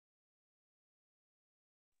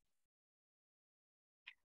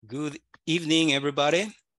Good evening,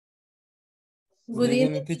 everybody. Good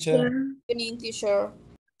evening, teacher. Good evening, teacher.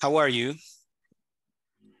 How are you?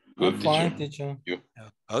 I'm fine, teacher. You.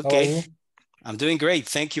 Okay, I'm doing great.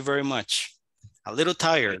 Thank you very much. A little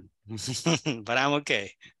tired, but I'm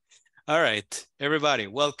okay. All right, everybody,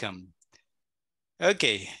 welcome.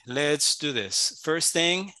 Okay, let's do this. First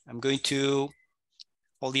thing, I'm going to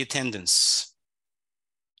hold the attendance.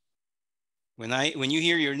 When you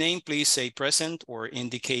hear your name, please say present or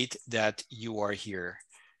indicate that you are here.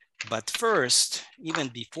 But first, even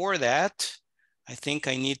before that, I think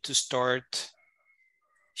I need to start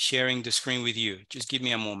sharing the screen with you. Just give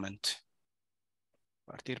me a moment.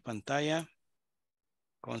 Compartir pantalla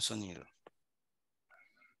con sonido.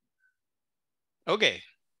 Ok.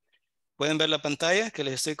 ¿Pueden ver la pantalla que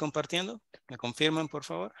les estoy compartiendo? ¿Me confirman, por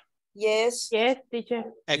favor? Yes. Yes, teacher.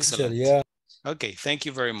 Excellent. Teacher, yeah. Okay, thank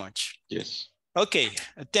you very much. Yes. Okay,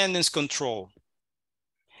 attendance control.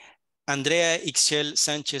 Andrea Ixchel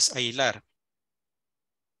Sánchez Aguilar.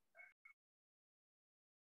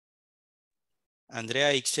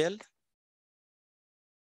 Andrea Ixchel.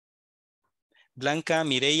 Blanca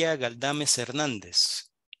Mireya Galdames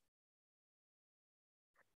Hernández.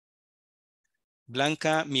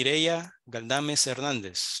 Blanca Mireya Galdames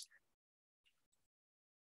Hernández.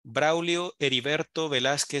 Braulio Heriberto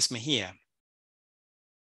Velázquez Mejía.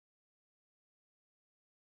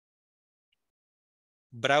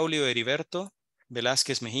 Braulio Heriberto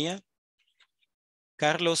Velázquez Mejía.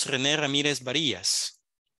 Carlos René Ramírez Varillas.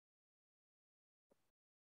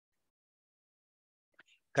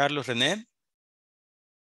 Carlos René.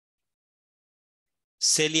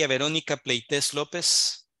 Celia Verónica Pleites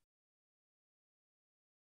López.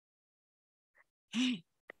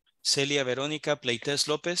 Celia Verónica Pleites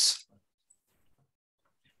López.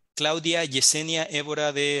 Claudia Yesenia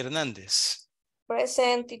Évora de Hernández.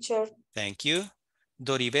 Present, teacher. Thank you.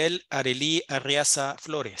 Doribel Arelí Arriaza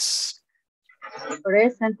Flores.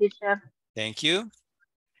 Present, teacher. Thank you.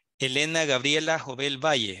 Elena Gabriela Jovel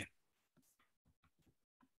Valle.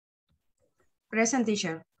 Present,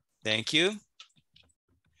 teacher. Thank you.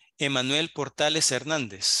 Emanuel Portales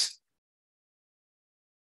Hernández.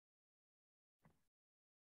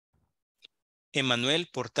 Emanuel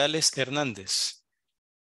Portales Hernández.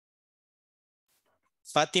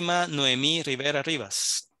 Fátima Noemí Rivera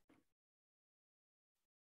Rivas.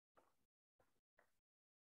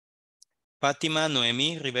 Fátima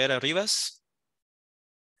Noemí Rivera Rivas.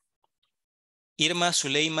 Irma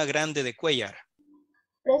Zuleima Grande de Cuellar.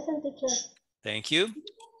 Present, teacher. Thank you.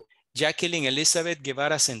 Jacqueline Elizabeth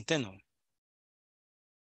Guevara Centeno.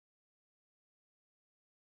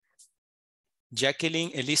 Jacqueline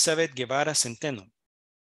Elizabeth Guevara Centeno.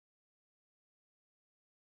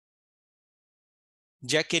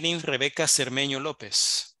 Jacqueline Rebeca Cermeño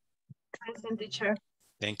López. Present, teacher.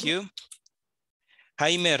 Thank you.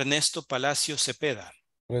 Jaime Ernesto Palacio Cepeda.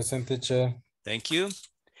 Present, teacher. Thank you.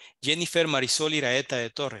 Jennifer Marisol Iraeta de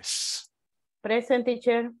Torres. Present,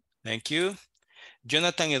 teacher. Thank you.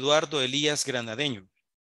 Jonathan Eduardo Elías Granadeño.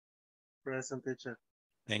 Present, teacher.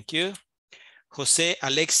 Thank you. José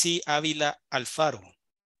Alexi Ávila Alfaro.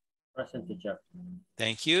 Present, teacher.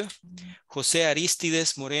 Thank you. José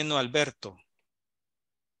Aristides Moreno Alberto.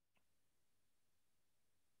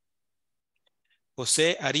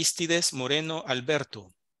 José Aristides Moreno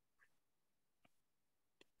Alberto.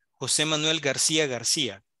 José Manuel García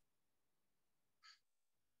García.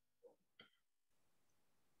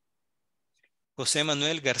 José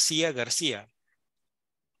Manuel García García.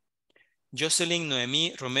 Jocelyn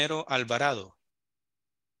Noemí Romero Alvarado.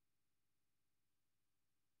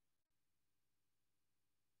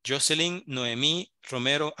 Jocelyn Noemí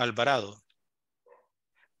Romero Alvarado.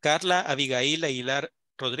 Carla Abigail Aguilar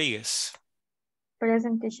Rodríguez.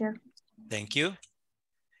 Present, teacher. Thank you.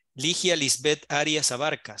 Ligia Lisbeth Arias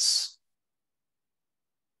Abarcas.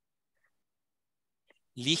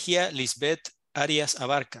 Ligia Lisbeth Arias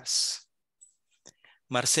Abarcas.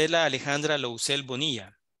 Marcela Alejandra Lousel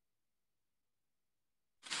Bonilla.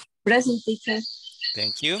 Present, teacher.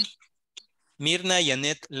 Thank you. Mirna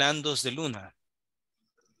Yanet Landos de Luna.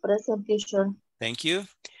 Present, teacher. Thank you.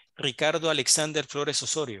 Ricardo Alexander Flores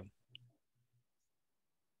Osorio.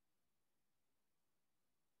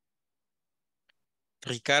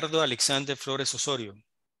 Ricardo Alexander Flores Osorio.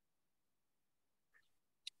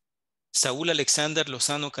 Saúl Alexander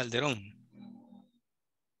Lozano Calderón.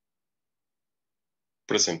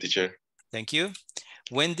 Present, teacher. Thank you.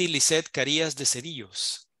 Wendy Lisette Carías de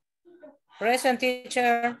Cedillos. Present,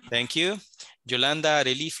 teacher. Thank you. Yolanda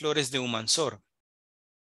Arelí Flores de Humansor.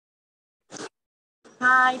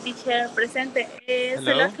 Hi, teacher. Presente. Hello.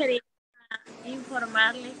 Solo quería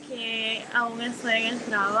informarles que aún estoy en el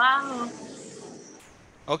trabajo.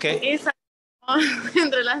 Ok. Y salimos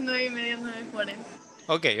entre las 9:30 y 9:40.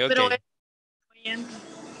 Ok, Pero ok. oyendo.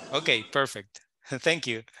 Ok, perfect. Thank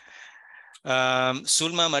you.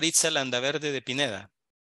 Zulma Maritza Landaverde de Pineda.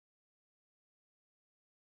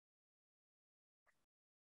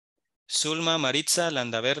 Zulma Maritza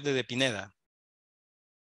Landaverde de Pineda.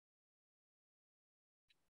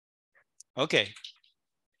 Ok.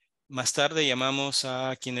 Más tarde llamamos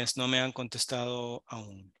a quienes no me han contestado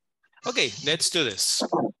aún. Ok, let's do this.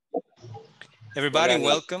 Everybody,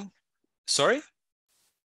 welcome. Sorry?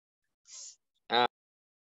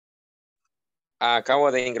 Acabo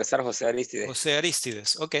de ingresar José Aristides. José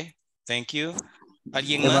Aristides. Ok, thank you.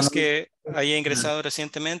 ¿Alguien más que haya ingresado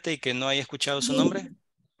recientemente y que no haya escuchado su nombre?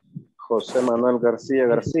 José Manuel García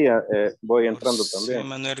García, voy entrando José también.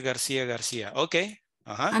 Manuel García García. Ok.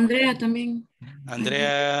 Ajá. Andrea también.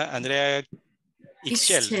 Andrea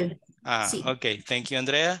Ixchel. Ixchel. Ah, Sí. ok. Thank you,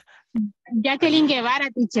 Andrea. Jacqueline Guevara,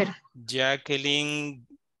 teacher. Jacqueline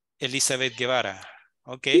Elizabeth Guevara.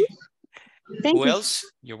 Ok. Thank Who you. else?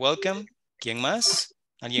 You're welcome. ¿Quién más?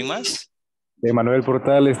 ¿Alguien más? Emanuel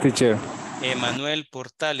Portales, teacher. Emanuel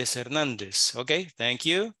Portales Hernández. Ok, thank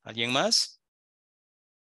you. ¿Alguien más?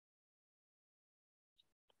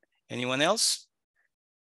 Anyone else?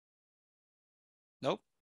 No.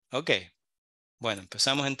 Ok. Bueno,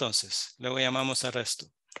 empezamos entonces. Luego llamamos al resto.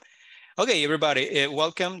 Okay, everybody,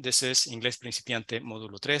 welcome. This is Inglés Principiante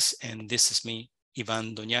Módulo 3, and this is me,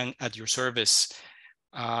 Iván Doñan, at your service.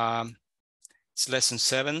 It's lesson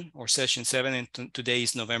 7 or session 7, and today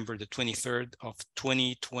is November the 23rd of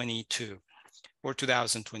 2022 or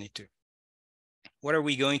 2022. What are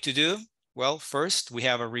we going to do? Well, first we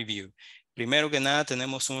have a review. Primero que nada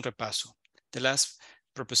tenemos un repaso de las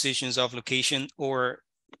prepositions of location or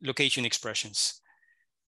location expressions.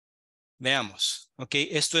 Veamos, ok,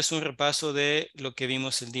 esto es un repaso de lo que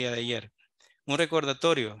vimos el día de ayer. Un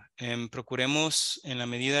recordatorio, procuremos en la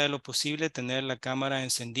medida de lo posible tener la cámara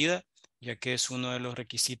encendida, ya que es uno de los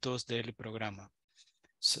requisitos del programa.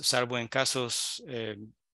 Salvo en casos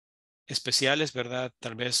especiales, ¿verdad?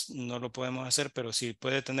 Tal vez no lo podemos hacer, pero si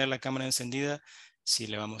puede tener la cámara encendida, sí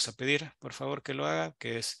le vamos a pedir, por favor, que lo haga,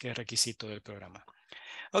 que es requisito del programa.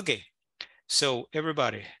 Ok. So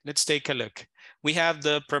everybody, let's take a look. We have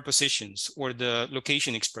the prepositions or the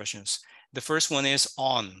location expressions. The first one is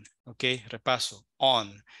on, okay, repaso,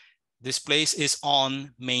 on. This place is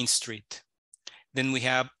on Main Street. Then we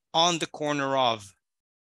have on the corner of,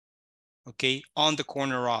 okay, on the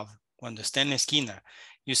corner of. Cuando está en la esquina,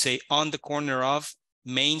 you say on the corner of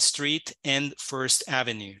Main Street and First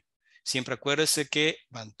Avenue. Siempre acuérdese que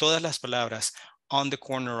van todas las palabras on the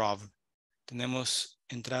corner of. Tenemos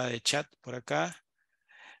entrada de chat por acá.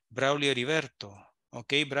 Braulio Heriberto.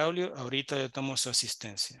 Ok, Braulio, ahorita le tomo su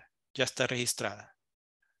asistencia. Ya está registrada.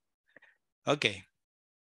 Ok.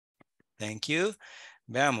 Thank you.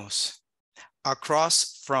 Veamos.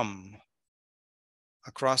 Across from.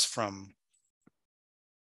 Across from.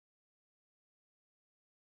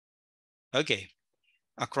 Ok.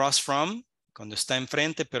 Across from, cuando está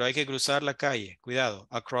enfrente, pero hay que cruzar la calle. Cuidado.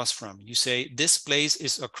 Across from. You say, this place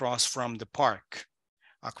is across from the park.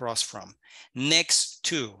 Across from. Next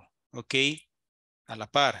to. Ok. A la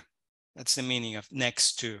par. That's the meaning of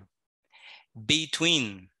next to.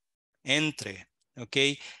 Between. Entre.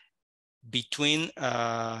 Okay. Between,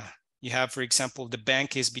 you have, for example, the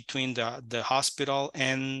bank is between the hospital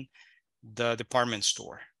and the department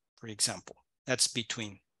store, for example. That's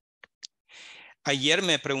between. Ayer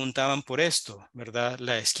me preguntaban por esto, ¿verdad?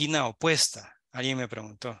 La esquina opuesta. Alguien me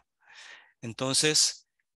preguntó. Entonces,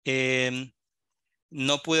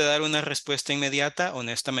 no pude dar una respuesta inmediata.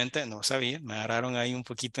 Honestamente, no sabía. Me agarraron ahí un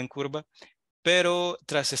poquito en curva. Pero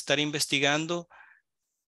tras estar investigando,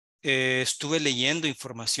 estuve leyendo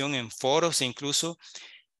información en foros e incluso,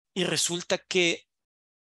 y resulta que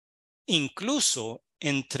incluso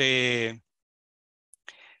entre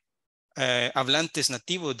hablantes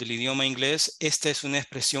nativos del idioma inglés, esta es una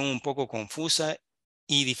expresión un poco confusa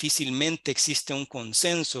y difícilmente existe un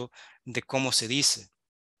consenso de cómo se dice.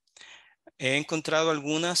 He encontrado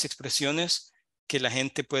algunas expresiones que la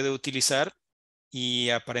gente puede utilizar y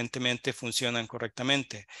aparentemente funcionan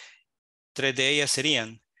correctamente. 3 de ellas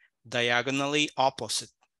serían diagonally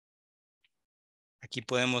opposite. Aquí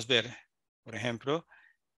podemos ver, por ejemplo,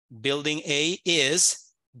 Building A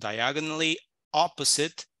is diagonally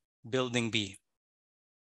opposite Building B.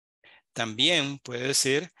 También puede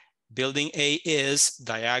decir Building A is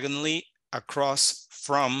diagonally across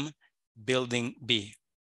from Building B.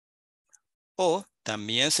 O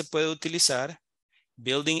también se puede utilizar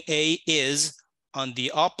Building A is on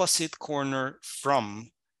the opposite corner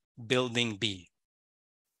from building B.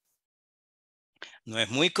 No es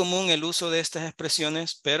muy común el uso de estas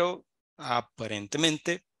expresiones, pero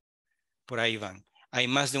aparentemente por ahí van. Hay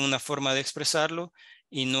más de una forma de expresarlo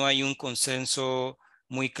y no hay un consenso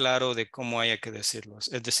muy claro de cómo haya que decirlo.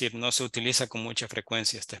 Es decir, no se utiliza con mucha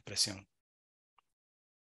frecuencia esta expresión.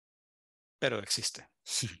 Pero existe.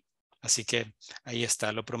 Así que ahí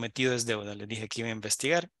está. Lo prometido es deuda. Les dije que iba a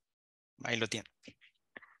investigar. Ahí lo tienen.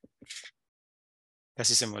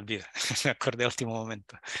 Casi se me olvida. Me acordé al último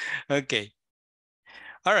momento. Okay.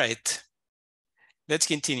 All right. Let's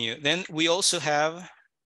continue. Then we also have,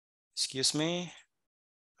 excuse me.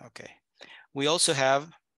 Okay. We also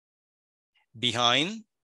have behind,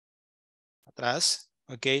 atrás,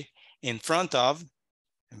 okay. In front of,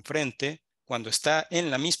 enfrente, cuando está en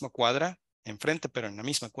la misma cuadra, enfrente pero en la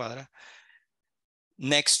misma cuadra.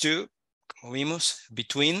 Next to, como vimos,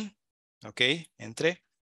 between, okay, entre.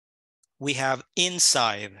 We have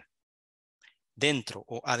inside, dentro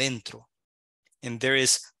o adentro. And there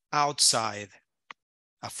is outside,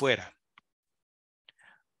 afuera.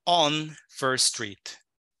 On First Street.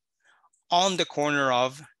 On the corner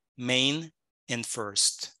of Main and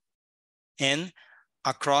First. And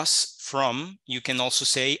across from, you can also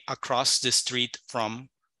say across the street from,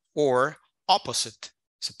 or opposite.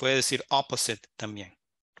 Se puede decir opposite también.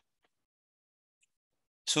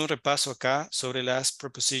 Es un repaso acá sobre las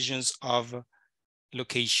prepositions of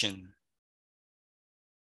location.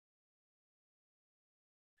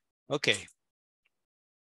 Okay.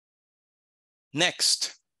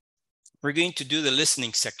 Next, we're going to do the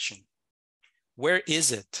listening section. Where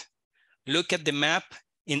is it? Look at the map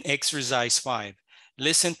in exercise 5.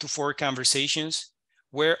 Listen to 4 conversations.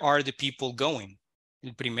 Where are the people going?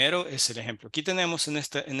 El primero es el ejemplo. Aquí tenemos en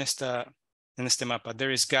este mapa.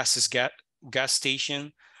 There is gas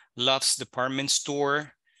station, Love's department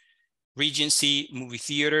store, Regency movie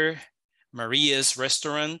theater, Maria's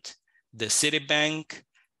restaurant, the Citibank,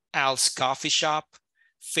 Al's coffee shop,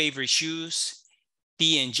 Favorite shoes,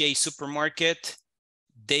 P&J supermarket,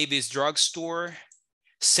 Davis drugstore,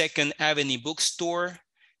 Second Avenue bookstore,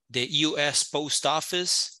 the U.S. Post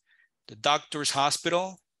Office, the doctor's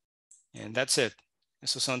hospital, and that's it.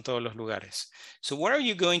 Esos son todos los lugares. So what are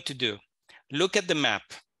you going to do? Look at the map.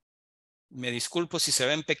 Me disculpo si se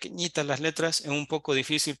ven pequeñitas las letras. Es un poco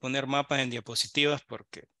difícil poner mapas en diapositivas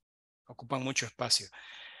porque ocupan mucho espacio.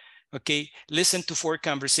 Okay, listen to 4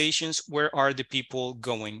 conversations. Where are the people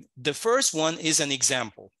going? The first one is an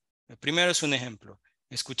example. El primero es un ejemplo.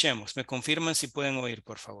 Escuchemos. Me confirman si pueden oír,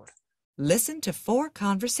 por favor. Listen to 4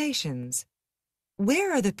 conversations.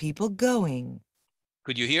 Where are the people going?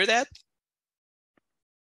 Could you hear that?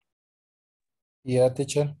 Yeah,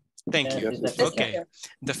 teacher. Thank you. Okay.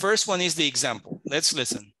 The first one is the example. Let's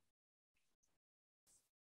listen.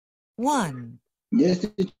 1. Yes,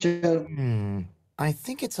 teacher. I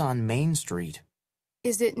think it's on Main Street.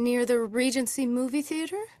 Is it near the Regency movie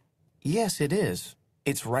theater? Yes, it is.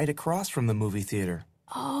 It's right across from the movie theater.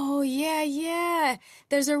 Oh, yeah.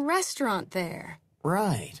 There's a restaurant there.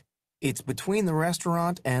 Right. It's between the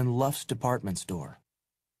restaurant and Luff's department store.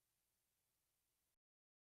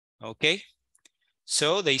 Okay.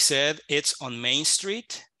 So they said it's on Main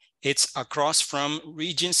Street. It's across from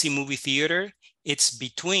Regency movie theater. It's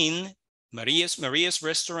between Maria's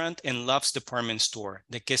restaurant and Love's department store.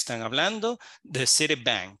 ¿De qué están hablando? The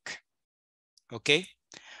Citibank. Okay.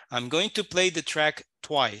 I'm going to play the track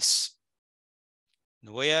twice.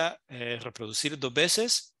 Lo voy a reproducir 2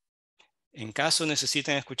 veces. En caso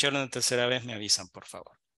necesiten escucharlo una tercera vez, me avisan, por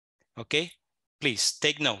favor. Okay. Please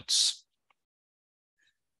take notes.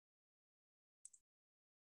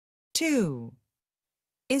 2.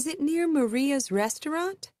 Is it near Maria's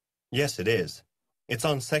restaurant? Yes, it is. It's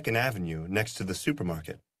on 2nd Avenue next to the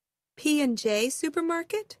supermarket. P&J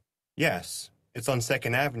supermarket? Yes, it's on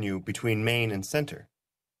 2nd Avenue between Main and Center.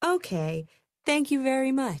 Okay, thank you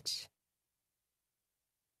very much.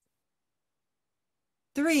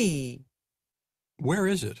 3. Where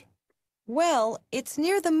is it? Well, it's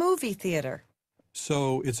near the movie theater.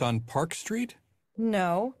 So it's on Park Street?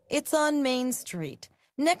 No, it's on Main Street,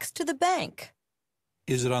 next to the bank.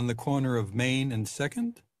 Is it on the corner of Main and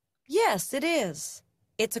 2nd? Yes, it is.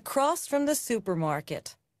 It's across from the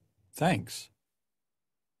supermarket. Thanks.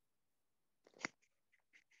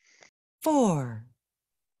 4.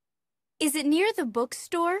 Is it near the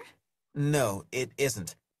bookstore? No, it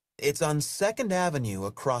isn't. It's on 2nd Avenue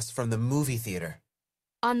across from the movie theater.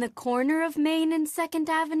 On the corner of Main and 2nd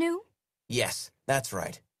Avenue? Yes, that's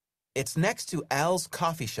right. It's next to Al's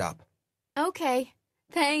coffee shop. Okay,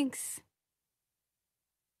 thanks.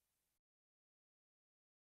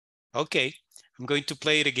 Okay, I'm going to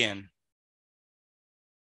play it again.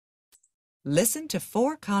 Listen to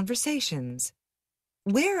 4 conversations.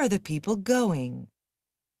 Where are the people going?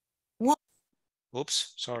 1.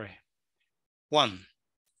 Oops, sorry. 1.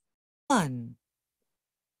 I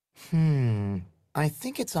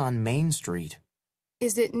think it's on Main Street.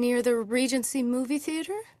 Is it near the Regency movie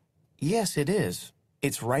theater? Yes, it is.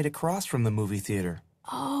 It's right across from the movie theater.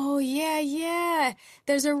 Oh, yeah.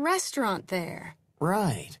 There's a restaurant there.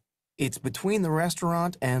 Right. It's between the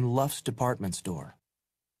restaurant and Luff's department store.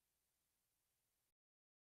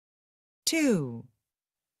 2.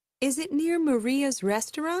 Is it near Maria's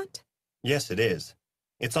restaurant? Yes, it is.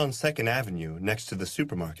 It's on 2nd Avenue next to the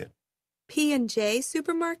supermarket. P&J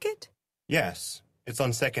supermarket? Yes, it's on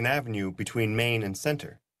 2nd Avenue between Main and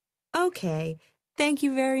Center. Okay, thank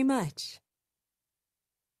you very much.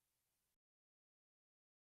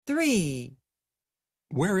 3.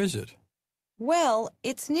 Where is it? Well,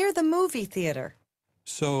 it's near the movie theater.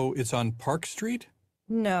 So it's on Park Street?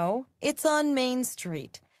 No, it's on Main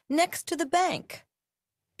Street, next to the bank.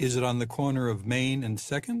 Is it on the corner of Main and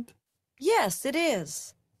 2nd? Yes, it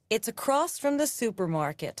is. It's across from the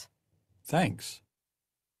supermarket. Thanks.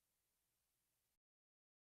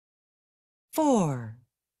 4.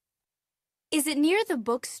 Is it near the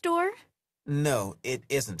bookstore? No, it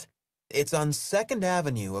isn't. It's on 2nd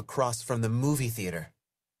Avenue across from the movie theater.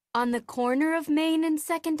 On the corner of Main and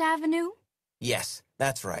 2nd Avenue? Yes,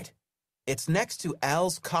 that's right. It's next to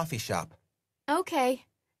Al's coffee shop. Okay,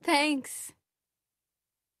 thanks.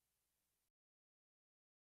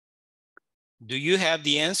 Do you have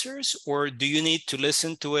the answers or do you need to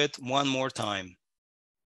listen to it one more time?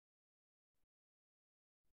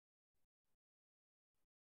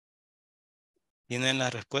 ¿Tienen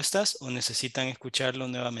las respuestas o necesitan escucharlo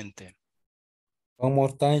nuevamente? One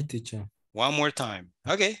more time, teacher. One more time.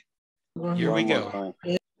 Okay, here we go.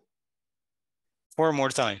 4 more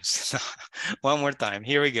times. One more time.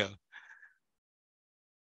 Here we go.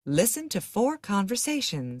 Listen to 4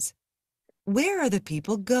 conversations. Where are the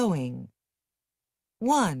people going?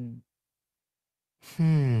 1.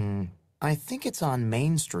 I think it's on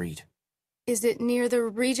Main Street. Is it near the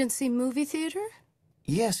Regency movie theater?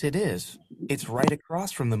 Yes, it is. It's right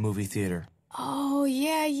across from the movie theater. Oh,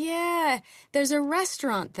 yeah. There's a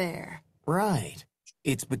restaurant there. Right.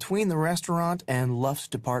 It's between the restaurant and Luff's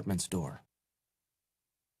department store.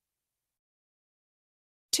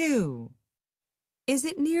 2. Is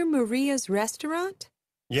it near Maria's restaurant?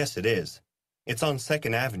 Yes, it is. It's on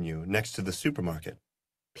 2nd Avenue next to the supermarket.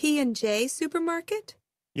 P&J supermarket?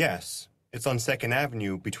 Yes, it's on 2nd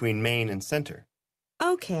Avenue between Main and Center.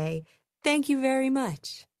 Okay, thank you very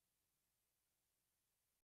much.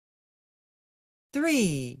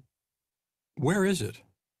 3. Where is it?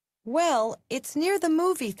 Well, it's near the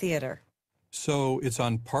movie theater. So it's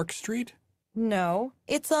on Park Street? No,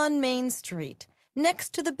 it's on Main Street,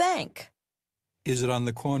 next to the bank. Is it on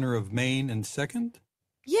the corner of Main and 2nd?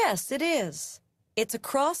 Yes, it is. It's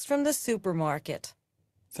across from the supermarket.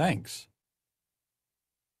 Thanks.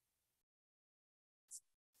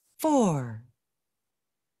 4.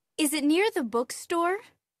 Is it near the bookstore?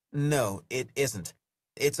 No, it isn't.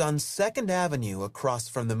 It's on 2nd Avenue across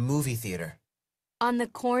from the movie theater. On the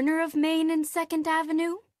corner of Main and 2nd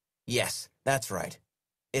Avenue? Yes, that's right.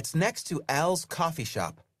 It's next to Al's coffee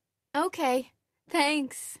shop. Okay,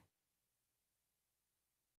 thanks.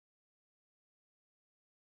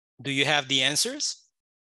 Do you have the answers?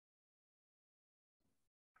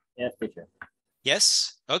 Yes, teacher.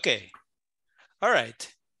 Yes? Okay. All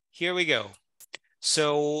right, here we go.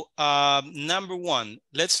 So number 1,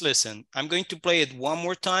 let's listen. I'm going to play it one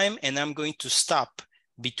more time and I'm going to stop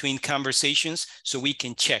between conversations so we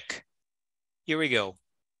can check. Here we go.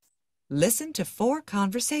 Listen to 4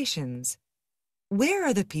 conversations. Where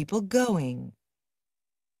are the people going?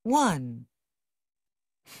 1.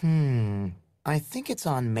 I think it's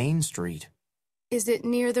on Main Street. Is it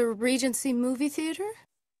near the Regency movie theater?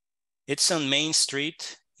 It's on Main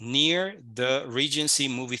Street near the Regency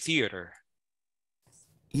movie theater.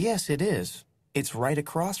 Yes, it is. It's right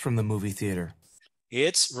across from the movie theater.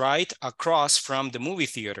 It's right across from the movie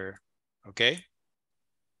theater. Okay.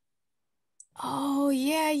 Oh,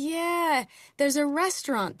 yeah. There's a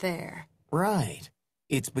restaurant there. Right.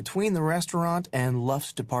 It's between the restaurant and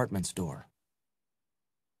Luff's department store.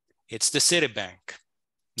 It's the Citibank.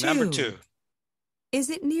 Number 2. Is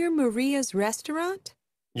it near Maria's restaurant?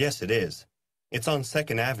 Yes, it is. It's on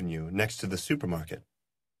 2nd Avenue next to the supermarket.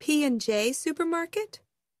 P&J supermarket?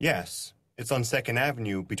 Yes, it's on 2nd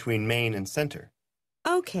Avenue between Main and Center.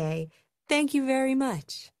 Okay, thank you very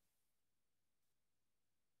much.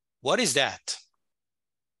 What is that?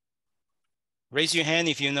 Raise your hand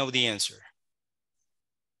if you know the answer.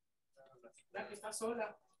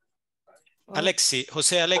 Alexi,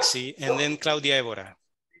 Jose Alexi, and then Claudia Évora.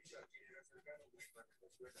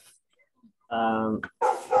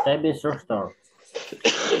 David's drugstore.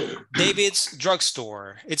 David's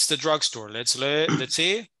drugstore. It's the drugstore. Let's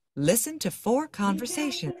see. Listen to 4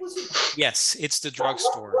 conversations. Yes, it's the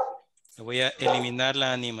drugstore. Le voy a eliminar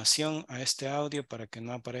la animación a este audio para que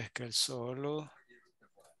no aparezca el solo.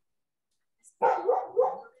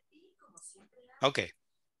 Okay,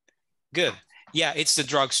 good. Yeah, it's the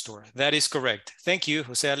drugstore. That is correct. Thank you,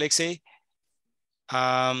 Jose Alexei.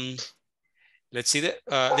 Let's see that.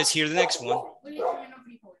 Let's hear the next one.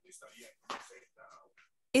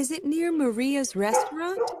 Is it near Maria's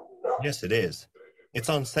restaurant? Yes, it is. It's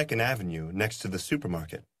on 2nd Avenue next to the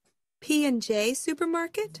supermarket. P&J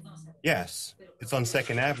supermarket? Yes, it's on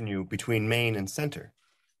 2nd Avenue between Main and Center.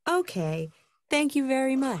 Okay, thank you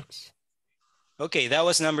very much. Okay, that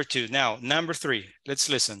was number 2. Now, number 3. Let's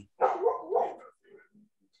listen.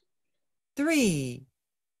 3.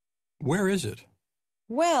 Where is it?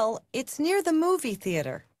 Well, it's near the movie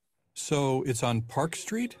theater. So it's on Park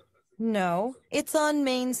Street? No, it's on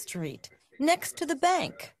Main Street, next to the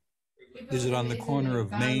bank. Is it on the corner of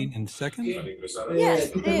Main and 2nd? Yes,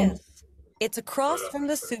 it is. It's across from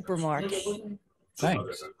the supermarket.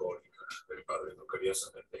 Thanks.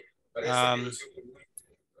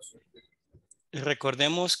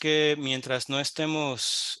 Recordemos que mientras no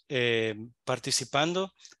estemos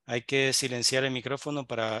participando, hay que silenciar el micrófono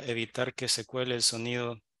para evitar que se cuele el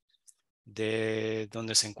sonido de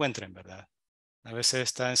donde se encuentren, ¿verdad? A veces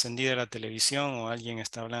está encendida la televisión o alguien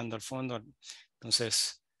está hablando al fondo,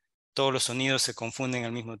 entonces todos los sonidos se confunden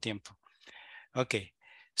al mismo tiempo. Okay,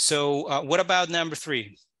 so what about number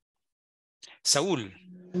 3? Saúl.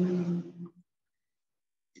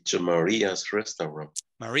 It's Maria's restaurant.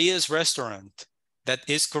 Maria's restaurant. That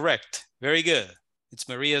is correct. Very good. It's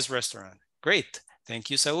Maria's restaurant. Great. Thank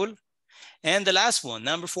you, Saúl. And the last one,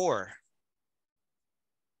 number 4.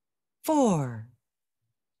 4.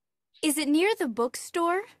 Is it near the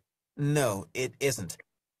bookstore? No, it isn't.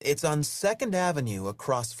 It's on 2nd Avenue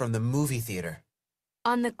across from the movie theater.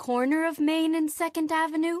 On the corner of Main and 2nd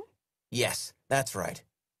Avenue? Yes, that's right.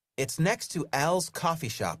 It's next to Al's coffee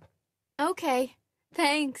shop. Okay,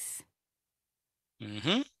 thanks.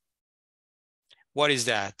 Mm-hmm. What is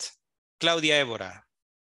that? Claudia Évora.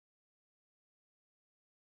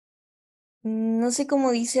 No sé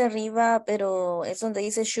cómo dice arriba, pero es donde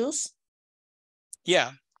dice shoes.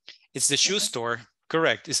 Yeah, it's the shoe store.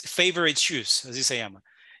 Correct. It's favorite shoes, así se llama.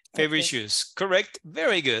 Favorite shoes. Correct.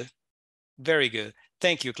 Very good. Very good.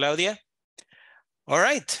 Thank you, Claudia. All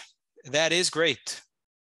right. That is great.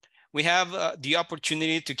 We have the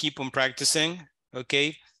opportunity to keep on practicing.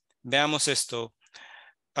 Okay. Veamos esto.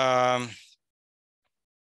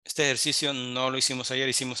 Este ejercicio no lo hicimos ayer,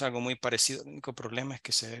 hicimos algo muy parecido. El único problema es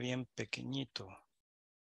que se ve bien pequeñito.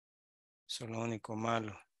 Eso es lo único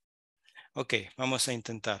malo. Ok, vamos a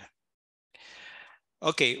intentar.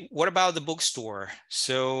 Okay, what about the bookstore?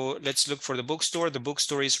 So let's look for the bookstore. The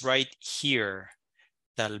bookstore is right here.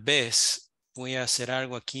 Tal vez voy a hacer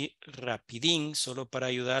algo aquí rapidín, solo para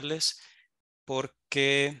ayudarles,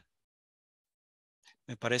 porque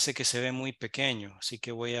me parece que se ve muy pequeño. Así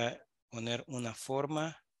que voy a poner una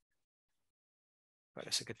forma.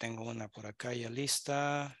 Parece que tengo una por acá ya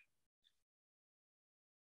lista.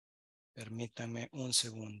 Permítanme un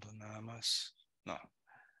segundo, nada más. No.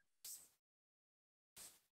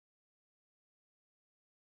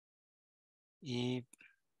 Y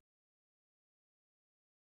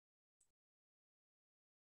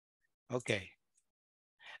ok.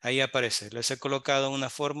 Ahí aparece. Les he colocado una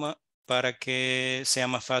forma para que sea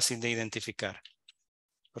más fácil de identificar.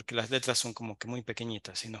 Porque las letras son como que muy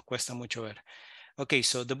pequeñitas y nos cuesta mucho ver. Okay,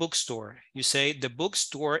 so the bookstore. You say the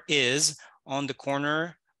bookstore is on the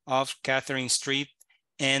corner of Catherine Street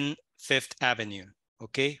and 5th Avenue.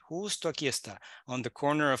 Okay, justo aquí está. On the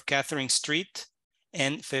corner of Catherine Street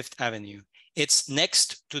and 5th Avenue. It's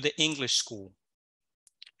next to the English school.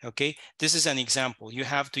 Okay, this is an example. You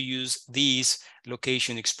have to use these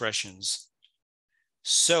location expressions.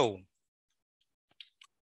 So,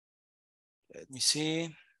 let me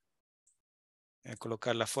see. Voy a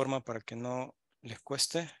colocar la forma para que no les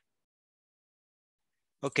cueste.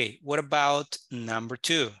 Okay, what about number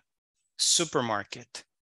 2? Supermarket.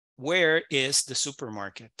 Where is the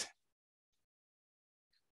supermarket?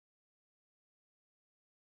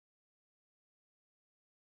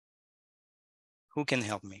 Who can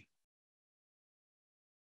help me?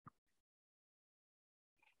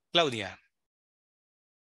 Claudia.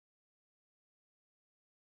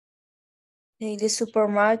 The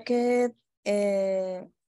supermarket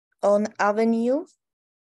on Avenue.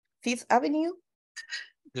 Fifth Avenue?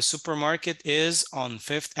 The supermarket is on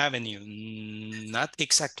Fifth Avenue. Not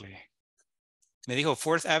exactly. ¿Me dijo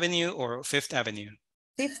Fourth Avenue or Fifth Avenue?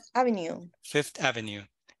 Fifth Avenue. Fifth Avenue.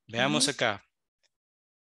 Veamos acá.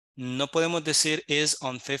 No podemos decir is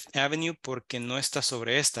on Fifth Avenue porque no está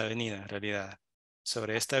sobre esta avenida en realidad.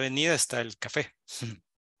 Sobre esta avenida está el café.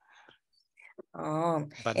 Oh,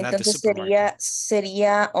 But not the entonces supermarket.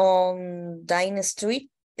 sería on Diane Street.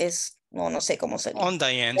 No sé cómo sería. On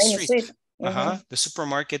Diane Street. Ajá. The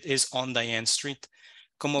supermarket is on Diane Street.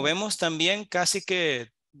 Como vemos también casi que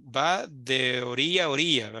va de orilla a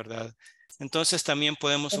orilla, ¿verdad? Entonces también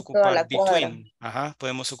podemos En toda ocupar la cuadra. between. Ajá.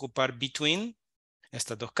 Podemos ocupar between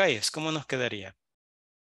estas dos calles. ¿Cómo nos quedaría?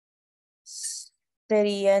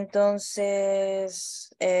 Sería entonces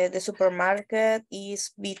the supermarket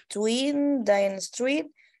is between Diane Street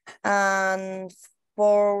and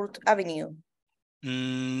Fourth Avenue.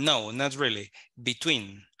 No, not really.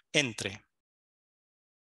 Between, entre.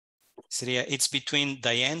 Sería it's between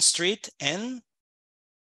Diane Street and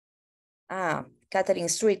Catherine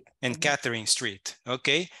Street. And Catherine Street.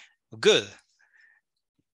 Okay, good.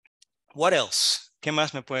 What else? ¿Qué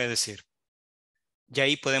más me puede decir? Ya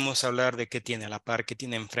ahí podemos hablar de qué tiene a la par, qué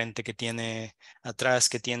tiene enfrente, qué tiene atrás,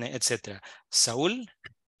 qué tiene, etc. Saúl,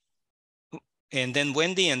 and then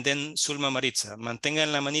Wendy, and then Zulma Maritza.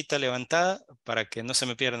 Mantengan la manita levantada para que no se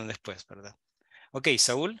me pierdan después, ¿verdad? Ok,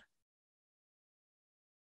 Saúl.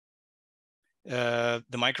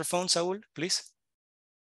 The microphone, Saúl, please.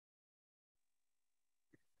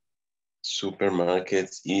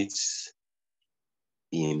 Supermarket is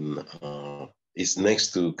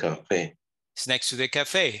next to cafe. It's next to the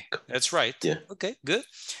cafe. That's right. Yeah. Okay, good.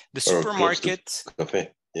 The Or close to supermarket.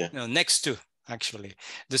 cafe. Yeah. No, next to, actually.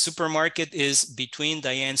 The supermarket is between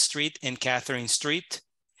Diane Street and Catherine Street.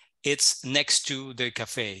 It's next to the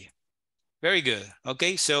cafe. Very good.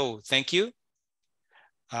 Okay, so thank you.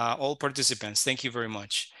 All participants, thank you very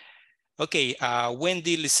much. Okay,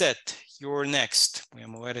 Wendy Lisette, you're next. Voy a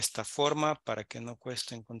mover esta forma para que no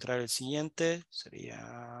cueste encontrar el siguiente. Sería...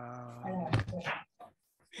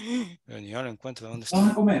 Pero ni yo lo encuentro. ¿Dónde está?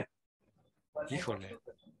 Vamos a comer. Híjole.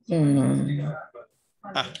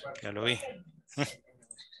 Ya lo vi.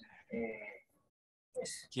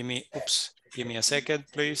 Give me a second,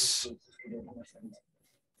 please.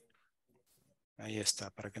 Ahí está.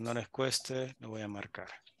 Para que no les cueste, lo voy a marcar.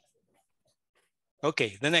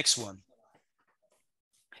 Okay, the next one.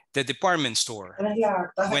 The department store.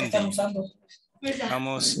 Wendy.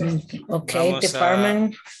 Vamos. Okay, vamos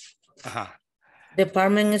department. Ajá.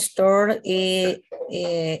 Department store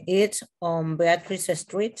it's on Beatrice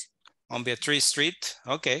Street. On Beatrice Street.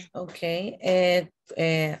 Okay. Okay.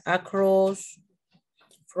 Across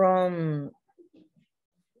from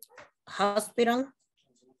hospital.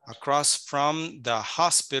 Across from the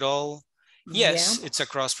hospital. Yes, Yeah. it's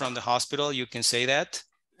across from the hospital. You can say that.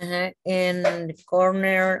 In the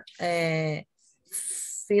corner,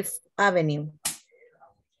 Fifth Avenue.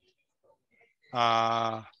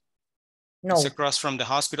 No. It's across from the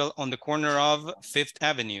hospital on the corner of Fifth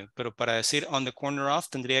Avenue. Pero para decir on the corner of,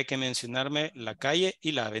 tendría que mencionarme la calle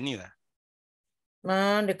y la avenida.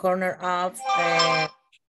 On the corner of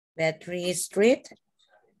Beatrice Street,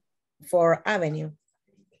 4th Avenue.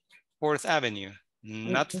 4th Avenue,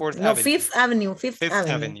 not 4th No, Avenue. 5th Avenue, 5th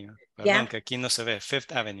Avenue. Avenue. Perdón, Yeah. que aquí no se ve.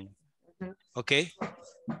 5th Avenue. Okay.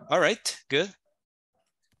 All right, good.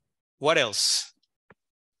 What else?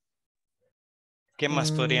 ¿Qué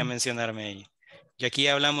más podría mencionarme ahí? Y aquí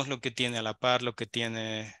hablamos lo que tiene a la par, lo que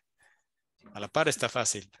tiene... A la par está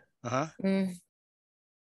fácil. Ajá.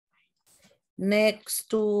 Next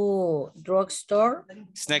to drugstore.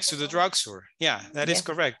 It's next to the drugstore. Yeah, that is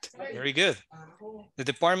correct. Very good. The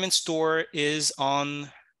department store is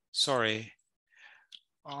on,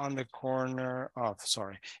 on the corner of,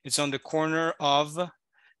 It's on the corner of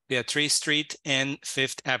Beatrice Street and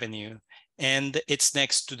 5th Avenue. And it's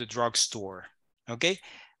next to the drugstore. Okay.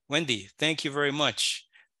 Wendy, thank you very much.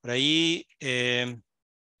 Por ahí se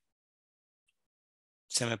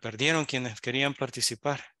me perdieron quienes querían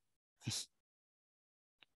participar.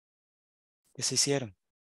 ¿Qué se hicieron?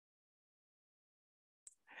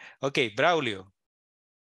 Okay, Braulio.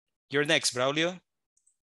 You're next, Braulio.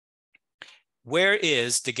 Where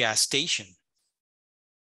is the gas station?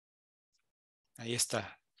 Ahí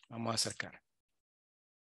está. Vamos a acercar.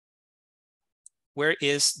 Where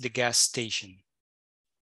is the gas station?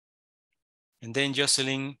 And then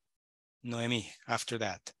Jocelyn, Noemi after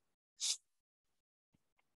that.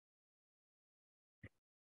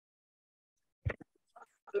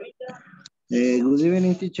 Good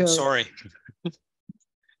evening, teacher. Sorry.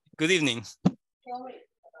 Good evening.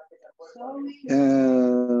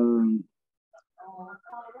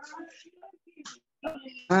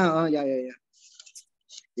 Ya.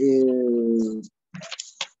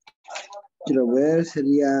 Quiero ver,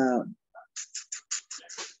 sería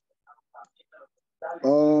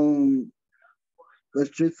the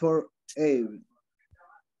street for A.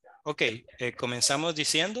 Ok, comenzamos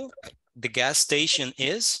diciendo, the gas station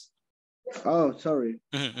is. Oh, sorry.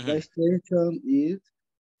 Ujú. The station is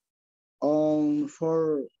on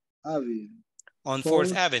 4th Avenue. On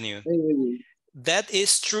 4th Avenue. That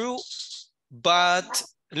is true, but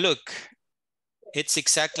look, it's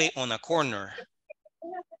exactly on a corner.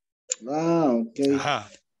 Okay. Ajá.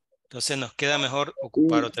 Entonces nos queda mejor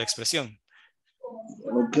ocupar otra expresión.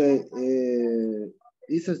 Okay.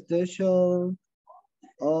 Is a station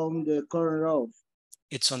on the corner of.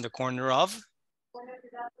 It's on the corner of.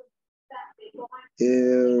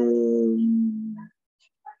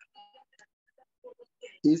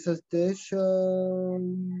 Is a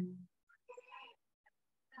station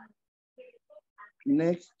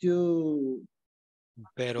next to.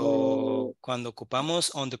 Pero cuando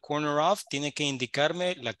ocupamos on the corner of, tiene que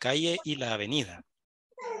indicarme la calle y la avenida.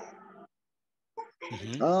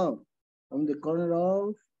 Oh, on the corner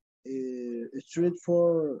of street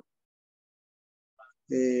for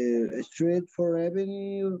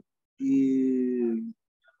Avenue.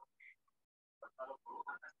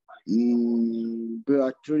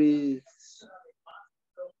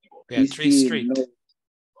 Beatriz Street.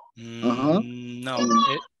 No,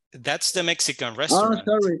 that's the Mexican restaurant.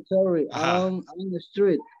 Sorry. On the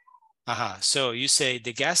street. So you say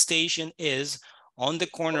the gas station is on the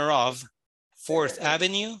corner of 4th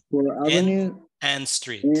Avenue, and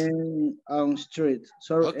Street. On Street.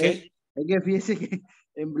 Sorry. Okay. Es que fíjese que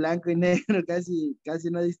en blanco y negro casi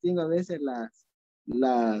no distingo a veces las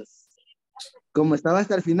como estaba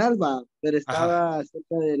hasta el final, pero estaba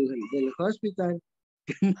cerca del hospital.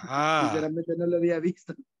 Sinceramente no lo había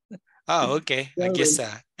visto. Okay. Aquí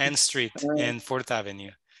está. And Street and 4th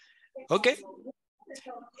Avenue.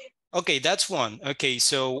 Okay, that's one. Okay,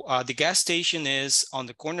 so the gas station is on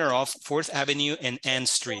the corner of 4th Avenue and Ann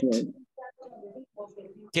Street.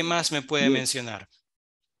 ¿Qué más me puede mencionar?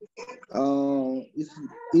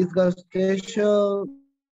 Is gas station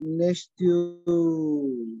next to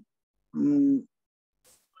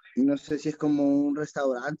no sé si es como un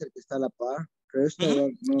restaurante que está a la par.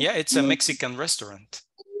 Restaurant, Yeah, it's a Mexican restaurant.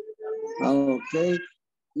 Okay.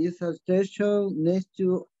 Is a station next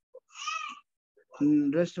to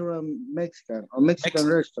restaurant Mexican or Mexican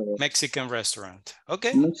restaurant. Mexican restaurant.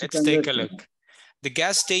 Okay, Mexican let's take restaurant. a look. The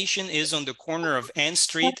gas station is on the corner of Ann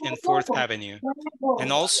Street and 4th Avenue.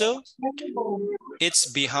 And also,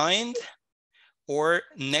 it's behind or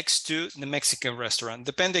next to the Mexican restaurant.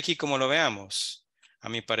 Depende aquí como lo veamos. A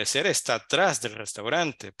mi parecer está atrás del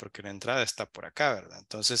restaurante porque la entrada está por acá, ¿verdad?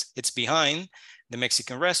 Entonces, it's behind the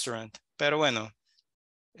Mexican restaurant. Pero bueno,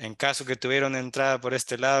 en caso que tuviera una entrada por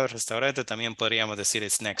este lado del restaurante, también podríamos decir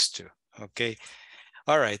it's next to. Okay.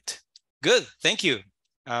 All right. Good. Thank you,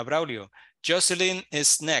 Braulio. Jocelyn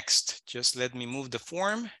is next. Just let me move the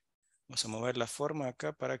form. Vamos a mover la forma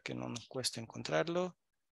acá para que no nos cueste encontrarlo.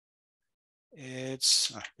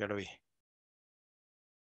 Ya lo vi.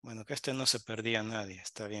 Bueno, que este no se perdía a nadie.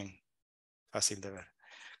 Está bien. Fácil de ver.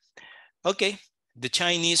 Okay. The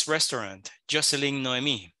Chinese restaurant. Jocelyn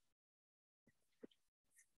Noemí.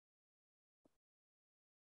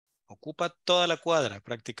 Ocupa toda la cuadra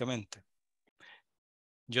prácticamente.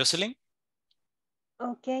 Jocelyn.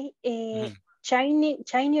 Okay.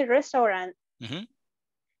 Chinese restaurant.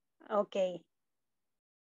 Okay.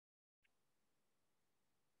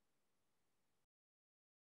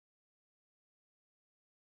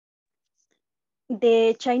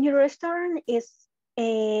 The Chinese restaurant is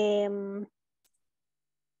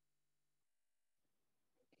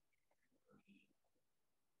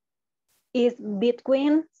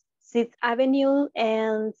between 6th Avenue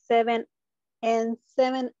and 7th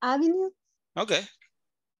Avenue. Okay.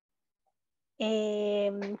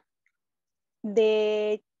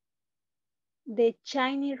 The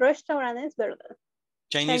Chinese restaurant is verdad.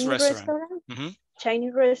 Chinese restaurant.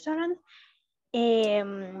 Chinese restaurant.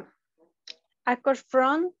 Across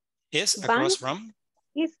from Is bank, across from?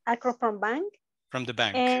 Is across from bank. From the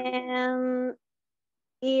bank. And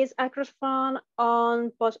is across from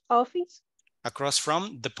on post office. Across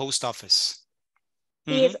from the post office.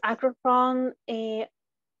 Is across from a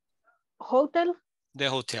hotel. The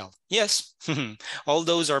hotel. Yes. All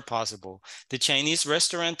those are possible. The Chinese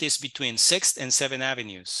restaurant is between 6th and 7th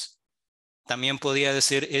Avenues. También podía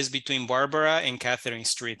decir is between Barbara and Catherine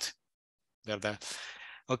Street. ¿Verdad?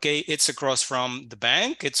 Okay, it's across from the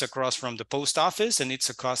bank, it's across from the post office, and it's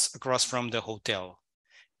across from the hotel.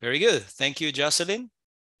 Very good. Thank you, Jocelyn.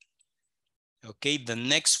 Okay, the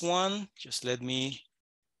next one, just let me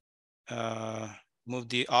move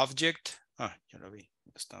the object. Ah, ya lo vi.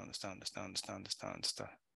 ¿Dónde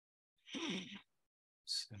está?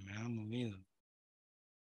 Se me ha movido.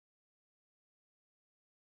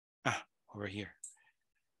 Ah, over here.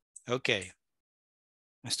 Okay.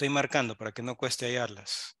 Me estoy marcando para que no cueste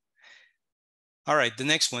hallarlas. All right, the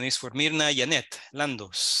next one is for Mirna Yanet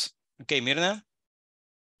Landos. Okay, Mirna,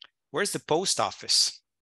 where's the post office?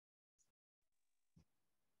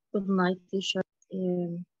 Good night, teacher.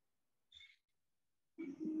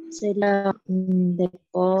 Sería the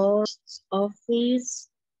post office.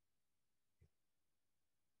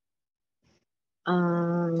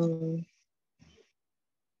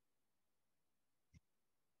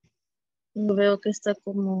 Veo que está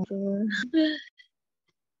como...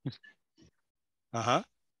 Ajá.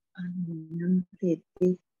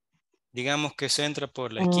 Digamos que se entra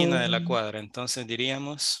por la esquina de la cuadra, entonces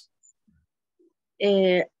diríamos...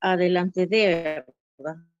 adelante de,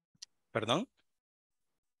 ¿verdad? ¿Perdón?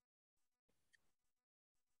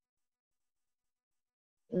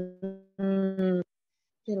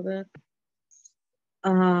 Quiero ver.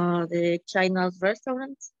 The Chinese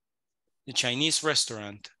restaurant. The Chinese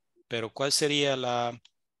restaurant. Pero ¿cuál sería la,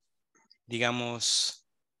 digamos,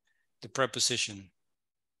 the preposition?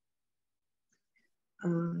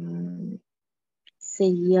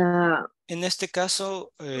 Sería... En este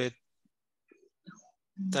caso,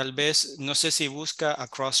 tal vez, no sé si busca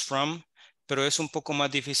across from, pero es un poco más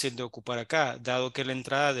difícil de ocupar acá, dado que la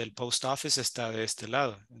entrada del post office está de este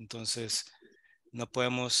lado. Entonces, no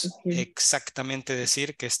podemos exactamente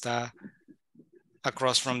decir que está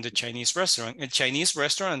across from the Chinese restaurant. El Chinese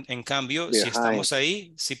restaurant, en cambio, Behind. si estamos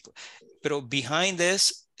ahí, sí, pero behind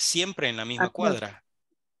es siempre en la misma cuadra.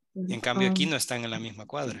 En cambio, aquí no están en la misma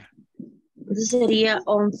cuadra. Entonces sería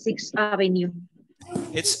on 6th Avenue.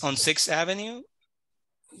 It's on 6th Avenue.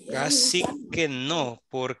 Casi que no,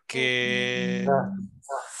 porque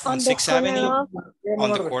on 6th Avenue,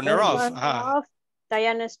 on the corner of,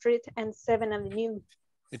 Diana Street and 7th Avenue.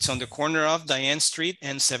 It's on the corner of Diane Street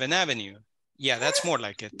and 7th Avenue. Yeah, that's more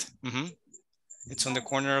like it. It's on the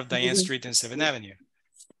corner of Diane Street and 7th Avenue.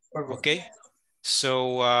 Okay,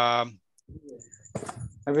 so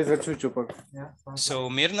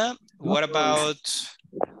Mirna, what about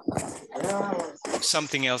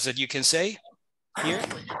something else that you can say here?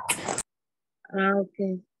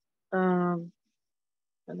 Okay.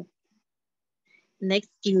 Next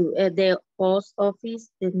to the post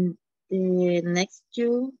office, the next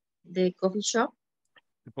to the coffee shop.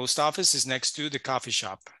 The post office is next to the coffee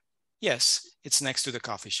shop. Yes, it's next to the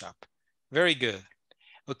coffee shop. Very good.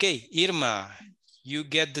 Okay, Irma, you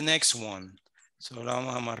get the next one. So la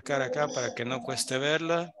vamos a marcar acá para que no cueste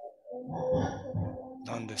verla.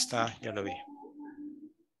 ¿Dónde está? Ya lo vi.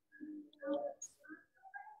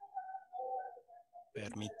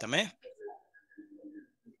 Permítame.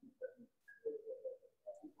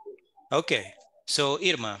 Okay, so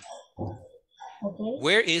Irma,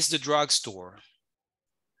 where is the drugstore?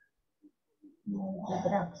 The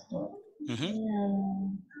drugstore.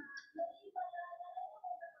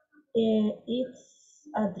 It's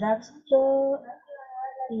a drugstore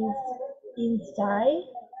is inside.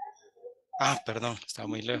 Ah, perdón, está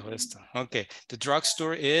muy lejos esto. Okay, the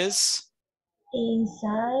drugstore is?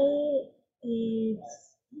 Inside,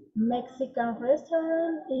 it's Mexican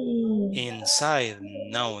restaurant. Inside,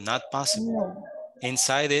 no, not possible. No.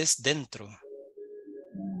 Inside is dentro.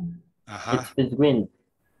 Ajá. It's between.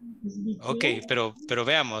 Ok, pero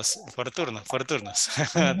veamos, por turnos.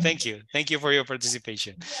 Thank you for your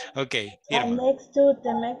participation. Ok, Irma. Next to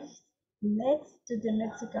the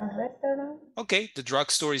Mexican restaurant. Ok, the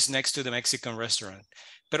drugstore is next to the Mexican restaurant.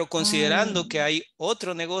 Pero considerando que hay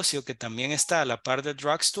otro negocio que también está a la par del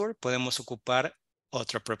drugstore, podemos ocupar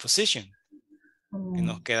otra preposition. Que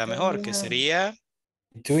nos queda mejor, que sería...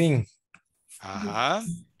 Between. Ajá.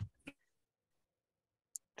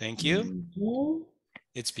 Thank you.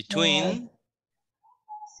 It's between.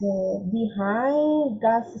 Behind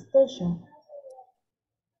gas station.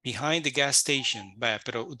 Behind the gas station. Vaya,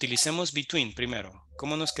 pero utilicemos between primero.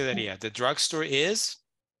 ¿Cómo nos quedaría? The drugstore is?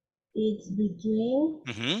 It's between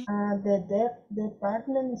the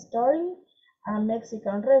department store and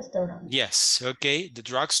Mexican restaurant. Yes, okay. The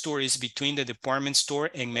drugstore is between the department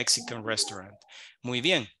store and Mexican restaurant. Muy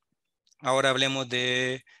bien. Ahora hablemos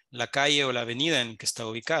de la calle o la avenida en que está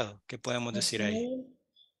ubicado. ¿Qué podemos decir ahí?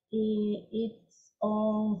 It's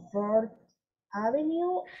on 4th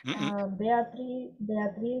Avenue,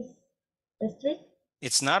 Beatriz Street.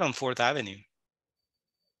 It's not on 4th Avenue.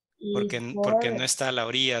 Porque no está a la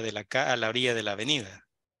orilla de la avenida.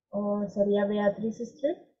 ¿O sería Beatriz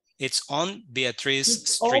Street? It's on Beatriz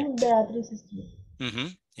It's Street. on Beatriz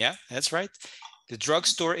Street. Yeah, that's right. The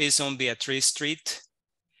drugstore is on Beatriz Street.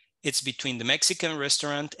 It's between the Mexican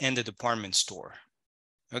restaurant and the department store.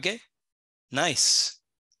 Okay, nice.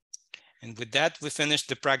 And with that, we finished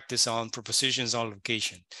the practice on prepositions on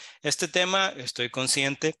location. Este tema, estoy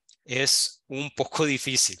consciente, es un poco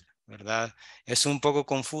difícil, ¿verdad? Es un poco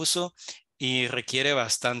confuso y requiere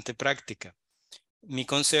bastante práctica. Mi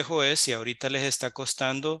consejo es, si ahorita les está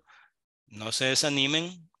costando, no se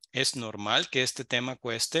desanimen. Es normal que este tema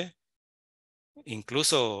cueste.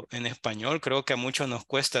 Incluso en español creo que a muchos nos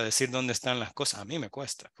cuesta decir dónde están las cosas. A mí me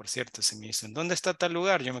cuesta, por cierto. Si me dicen, ¿dónde está tal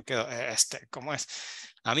lugar? Yo me quedo, ¿cómo es?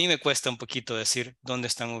 A mí me cuesta un poquito decir dónde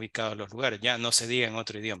están ubicados los lugares. Ya no se diga en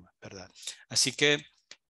otro idioma, ¿verdad? Así que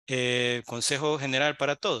consejo general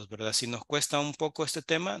para todos, ¿verdad? Si nos cuesta un poco este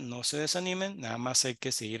tema, no se desanimen. Nada más hay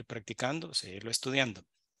que seguir practicando, seguirlo estudiando.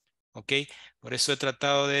 ¿Ok? Por eso he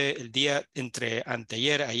tratado de, el día entre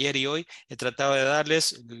anteayer, ayer y hoy, he tratado de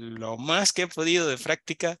darles lo más que he podido de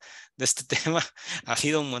práctica de este tema. Ha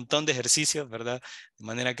habido un montón de ejercicios, ¿verdad? De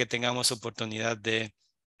manera que tengamos oportunidad de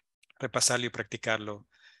repasarlo y practicarlo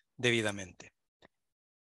debidamente.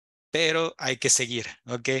 Pero hay que seguir,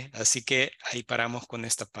 ¿ok? Así que ahí paramos con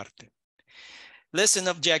esta parte. Lesson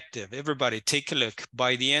objective. Everybody take a look.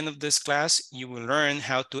 By the end of this class, you will learn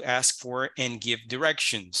how to ask for and give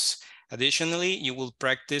directions. Additionally, you will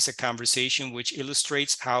practice a conversation which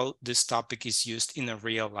illustrates how this topic is used in a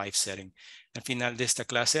real life setting. Al final de esta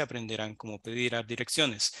clase aprenderán cómo pedir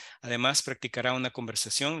direcciones. Además, practicará una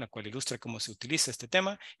conversación la cual ilustra cómo se utiliza este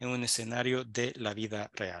tema en un escenario de la vida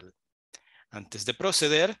real. Antes de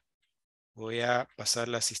proceder, voy a pasar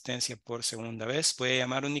la asistencia por segunda vez. Voy a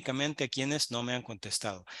llamar únicamente a quienes no me han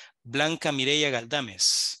contestado. Blanca Mireya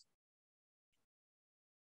Galdames.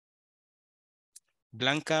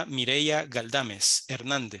 Blanca Mireya Galdames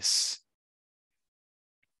Hernández.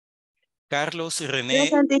 Carlos René.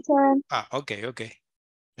 Ok.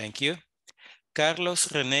 Thank you. Carlos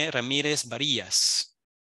René Ramírez Varillas.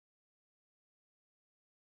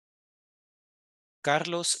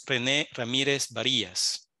 Carlos René Ramírez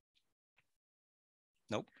Varillas.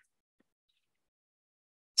 No.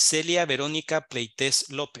 Celia Verónica Pleites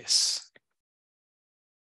López.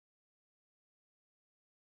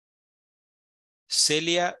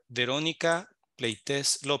 Celia Verónica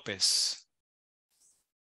Pleites López.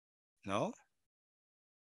 ¿No?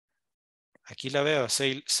 Aquí la veo,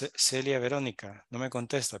 Celia Verónica. No me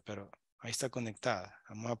contesta, pero ahí está conectada.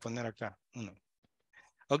 Vamos a poner acá uno.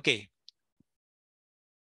 Ok.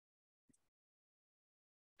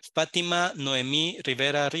 Fátima Noemí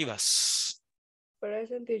Rivera Rivas.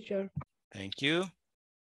 Present, teacher. Thank you.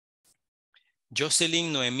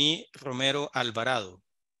 Jocelyn Noemí Romero Alvarado.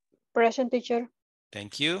 Present, teacher.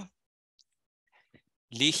 Thank you.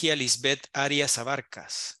 Ligia Lisbeth Arias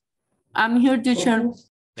Abarcas. I'm here, teacher.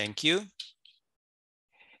 Thank you.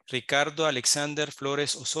 Ricardo Alexander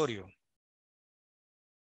Flores Osorio.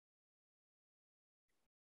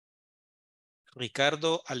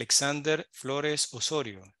 Ricardo Alexander Flores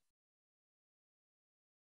Osorio.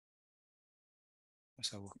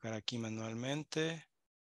 Vamos a buscar aquí manualmente.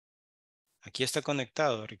 Aquí está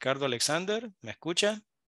conectado. Ricardo Alexander, ¿me escucha?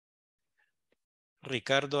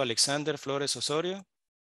 Ricardo Alexander Flores Osorio.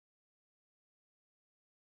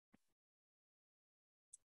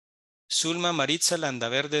 Zulma Maritza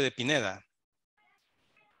Landaverde de Pineda.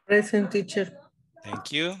 Present, teacher. Thank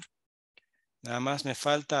you. Nada más me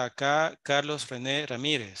falta acá Carlos René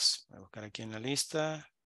Ramírez. Voy a buscar aquí en la lista.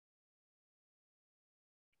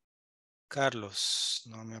 Carlos,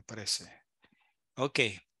 no me aparece. Ok.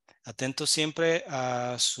 Atento siempre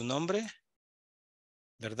a su nombre,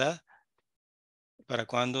 ¿verdad? Para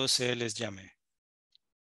cuando se les llame.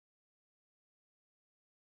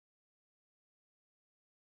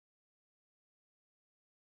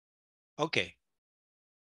 Okay.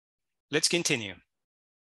 Let's continue.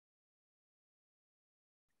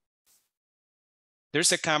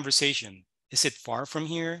 There's a conversation. Is it far from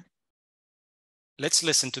here? Let's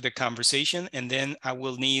listen to the conversation and then I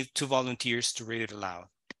will need 2 volunteers to read it aloud.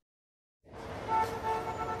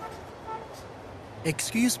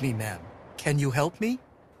 Excuse me, ma'am. Can you help me?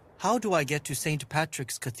 How do I get to St.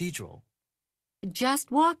 Patrick's Cathedral?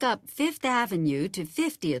 Just walk up 5th Avenue to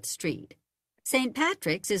 50th Street. St.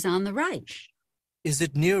 Patrick's is on the right. Is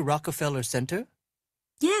it near Rockefeller Center?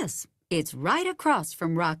 Yes, it's right across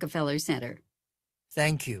from Rockefeller Center.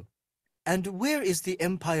 Thank you. And where is the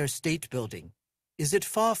Empire State Building? Is it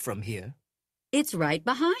far from here? It's right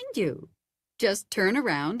behind you. Just turn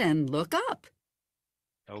around and look up.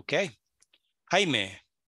 Okay. Jaime.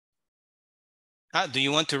 Do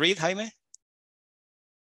you want to read, Jaime?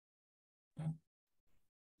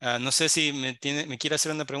 No sé si me quiere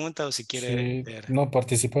hacer una pregunta o si quiere Sí, leer. no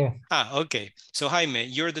participó. Okay. So Jaime,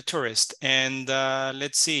 you're the tourist. And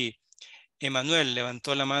let's see. Emanuel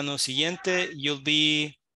levantó la mano siguiente. You'll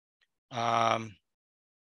be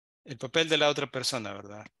el papel de la otra persona,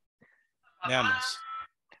 ¿verdad? Veamos.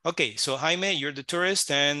 Okay, so Jaime, you're the tourist,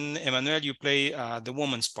 and Emmanuel, you play the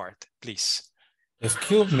woman's part, please.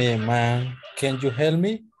 Excuse me, man. Can you help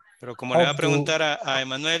me? Pero como le va a How preguntar a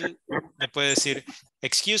Emmanuel, le puede decir,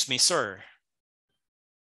 excuse me, sir.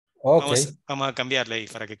 Okay. Vamos a cambiarle ahí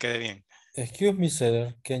para que quede bien. Excuse me,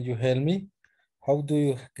 sir. Can you help me? How do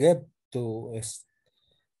you get to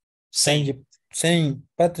Saint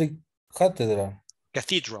Patrick Cathedral?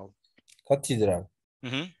 Cathedral. Cathedral.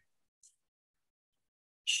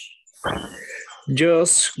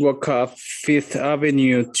 Just walk up Fifth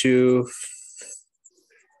Avenue to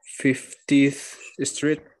 50th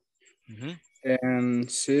Street, and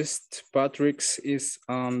St. Patrick's is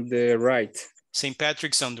on the right. St.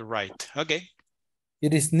 Patrick's on the right. Okay.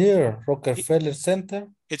 It is near Rockefeller Center.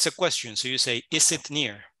 It's a question, so you say, is it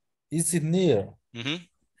near? Is it near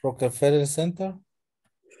Rockefeller Center?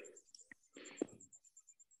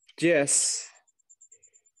 Yes.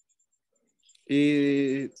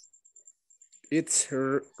 It's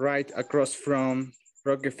right across from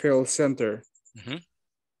Rockefeller Center.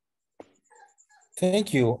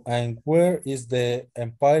 Thank you. And where is the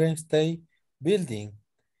Empire State Building?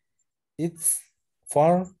 It's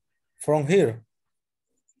far from here.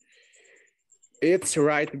 It's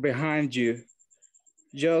right behind you.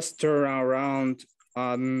 Just turn around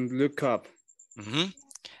and look up.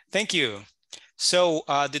 Thank you. So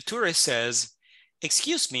the tourist says,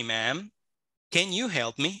 excuse me, ma'am, can you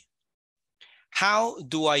help me? How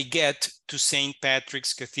do I get to St.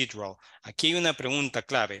 Patrick's Cathedral? Aquí hay una pregunta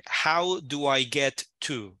clave. How do I get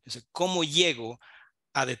to? ¿Cómo llego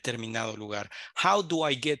a determinado lugar? How do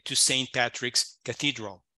I get to St. Patrick's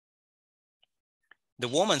Cathedral? The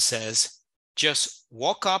woman says, just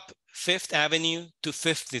walk up Fifth Avenue to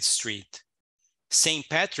 50th Street. St.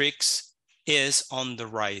 Patrick's is on the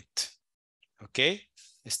right. Okay?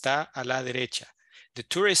 Está a la derecha. The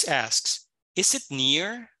tourist asks, is it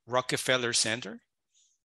near Rockefeller Center?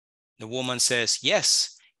 The woman says,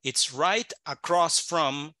 yes, it's right across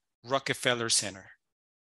from Rockefeller Center.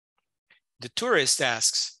 The tourist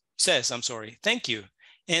says, thank you.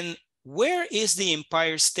 And where is the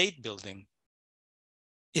Empire State Building?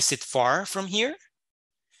 Is it far from here?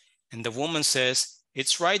 And the woman says,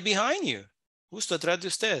 it's right behind you. Justo atrás de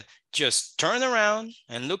usted. Just turn around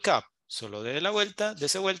and look up. Solo dé la vuelta,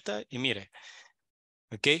 dése vuelta y mire.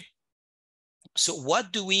 Okay? So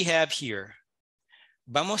what do we have here?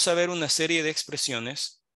 Vamos a ver una serie de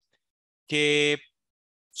expresiones que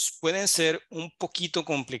pueden ser un poquito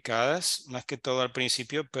complicadas, más que todo al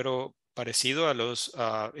principio, pero parecido a los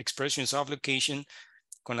expressions of location,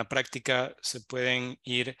 con la práctica se pueden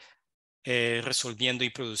ir resolviendo y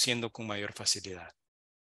produciendo con mayor facilidad.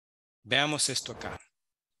 Veamos esto acá.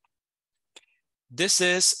 This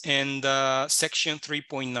is in the section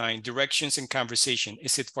 3.9, directions and conversation.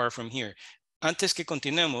 Is it far from here? Antes que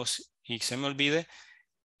continuemos, y se me olvide,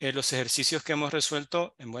 los ejercicios que hemos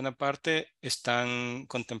resuelto en buena parte están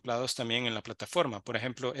contemplados también en la plataforma. Por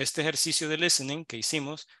ejemplo, este ejercicio de listening que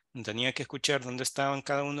hicimos, tenía que escuchar dónde estaban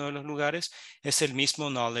cada uno de los lugares, es el mismo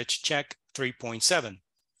Knowledge Check 3.7,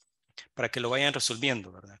 para que lo vayan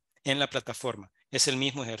resolviendo, ¿verdad? En la plataforma, es el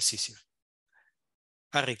mismo ejercicio.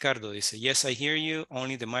 Ricardo dice, yes, I hear you,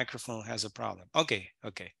 only the microphone has a problem. Okay.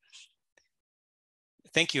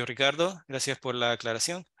 Thank you, Ricardo. Gracias por la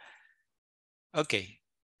aclaración. Okay.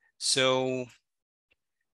 So,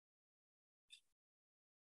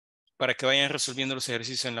 para que vayan resolviendo los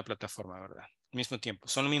ejercicios en la plataforma, ¿verdad? Al mismo tiempo.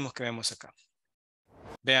 Son los mismos que vemos acá.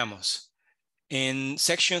 Veamos. In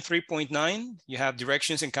section 3.9, you have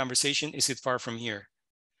directions and conversation. Is it far from here?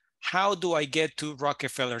 How do I get to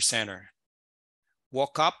Rockefeller Center?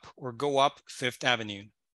 Walk up or go up Fifth Avenue.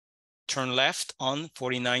 Turn left on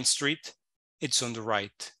 49th Street. It's on the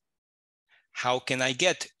right. How can I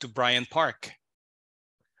get to Bryant Park?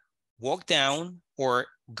 Walk down or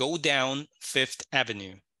go down Fifth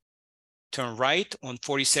Avenue. Turn right on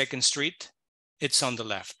 42nd Street. It's on the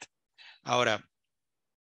left. Ahora,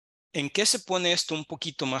 ¿en qué se pone esto un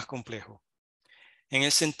poquito más complejo? En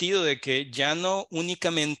el sentido de que ya no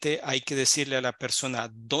únicamente hay que decirle a la persona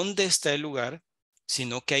dónde está el lugar,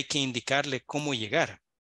 sino que hay que indicarle cómo llegar.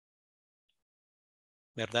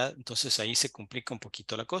 ¿Verdad? Entonces ahí se complica un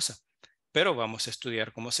poquito la cosa. Pero vamos a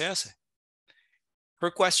estudiar cómo se hace.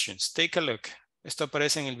 For questions, take a look. Esto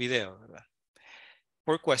aparece en el video, ¿verdad?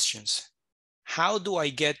 For questions. How do I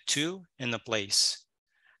get to in a place?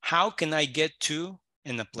 How can I get to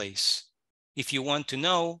in a place. If you want to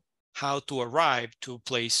know how to arrive to a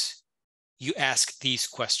place, you ask these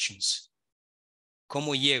questions.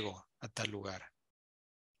 ¿Cómo llego a tal lugar?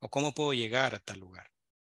 ¿O cómo puedo llegar a tal lugar?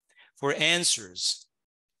 For answers,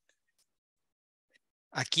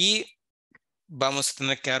 aquí vamos a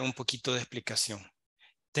tener que dar un poquito de explicación.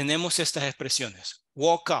 Tenemos estas expresiones.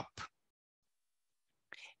 Walk up,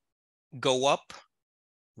 go up,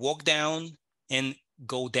 walk down, and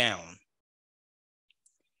go down.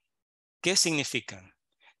 ¿Qué significan?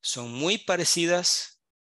 Son muy parecidas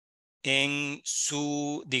en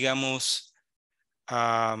su, digamos,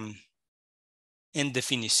 en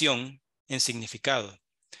definición, en significado.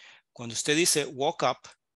 Cuando usted dice walk up,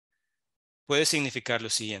 puede significar lo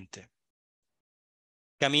siguiente.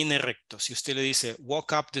 Camine recto. Si usted le dice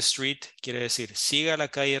walk up the street, quiere decir siga la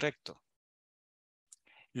calle recto.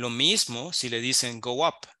 Lo mismo si le dicen go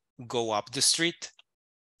up the street,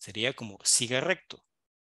 sería como siga recto.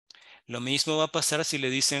 Lo mismo va a pasar si le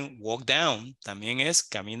dicen walk down, también es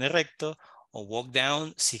camine recto, o walk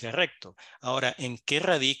down, siga recto. Ahora, ¿en qué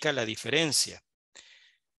radica la diferencia?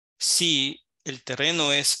 Si el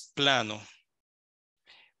terreno es plano,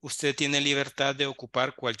 usted tiene libertad de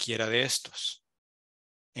ocupar cualquiera de estos,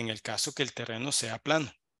 en el caso que el terreno sea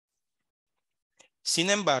plano. Sin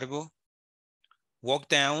embargo, walk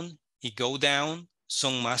down y go down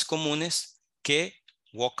son más comunes que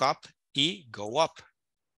walk up y go up.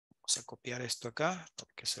 Vamos a copiar esto acá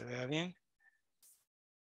para que se vea bien.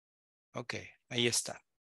 Ok, ahí está.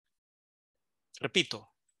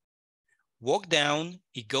 Repito, walk down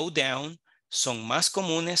y go down son más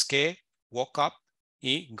comunes que walk up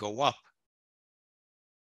y go up.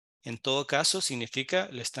 En todo caso, significa,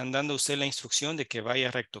 le están dando a usted la instrucción de que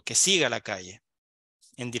vaya recto, que siga la calle,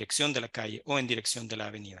 en dirección de la calle o en dirección de la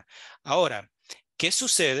avenida. Ahora, ¿qué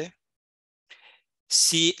sucede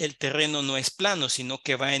si el terreno no es plano, sino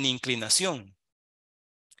que va en inclinación?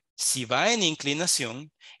 Si va en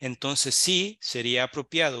inclinación, entonces sí sería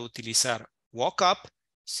apropiado utilizar walk up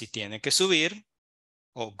si tiene que subir,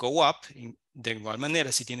 o go up de igual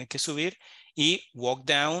manera si tiene que subir, y walk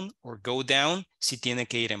down o go down si tiene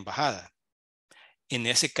que ir en bajada. En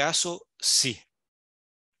ese caso, sí.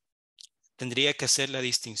 Tendría que hacer la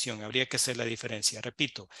distinción, habría que hacer la diferencia.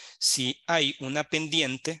 Repito, si hay una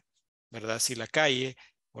pendiente, ¿verdad? Si la calle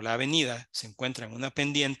o la avenida se encuentra en una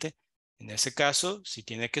pendiente, en ese caso, si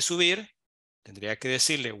tiene que subir, tendría que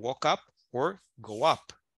decirle walk up or go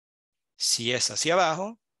up. Si es hacia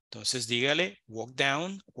abajo, entonces dígale walk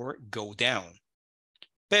down or go down.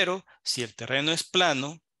 Pero si el terreno es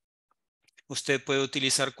plano, usted puede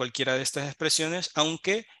utilizar cualquiera de estas expresiones,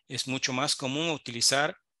 aunque es mucho más común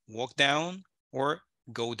utilizar walk down or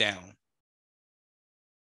go down.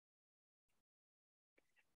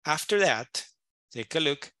 After that, take a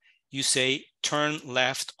look, you say turn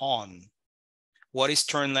left on. What is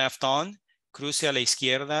turn left on? Cruce a la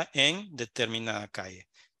izquierda en determinada calle.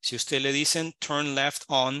 Si usted le dicen turn left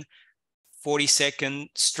on 42nd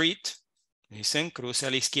Street, dicen cruce a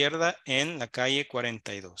la izquierda en la calle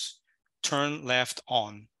 42. Turn left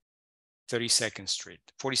on 42nd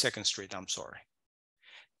Street, I'm sorry.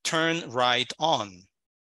 Turn right on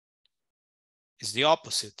is the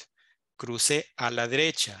opposite. Cruce a la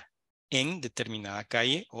derecha en determinada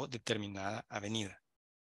calle o determinada avenida.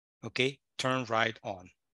 Ok, turn right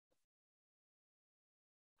on.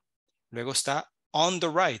 Luego está on the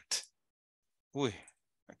right. Uy,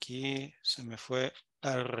 aquí se me fue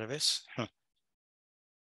al revés.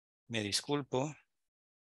 Me disculpo.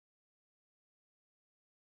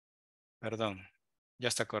 Perdón, ya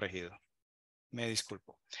está corregido. Me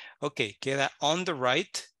disculpo. Ok, queda on the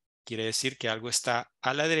right. Quiere decir que algo está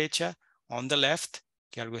a la derecha. On the left,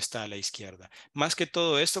 que algo está a la izquierda. Más que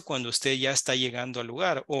todo esto cuando usted ya está llegando al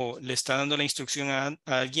lugar o le está dando la instrucción a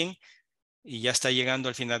alguien y ya está llegando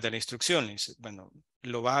al final de la instrucción. Dice, bueno,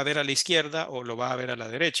 ¿lo va a ver a la izquierda o lo va a ver a la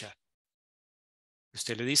derecha?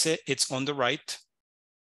 Usted le dice, it's on the right,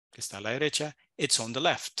 que está a la derecha. It's on the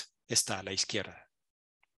left, está a la izquierda.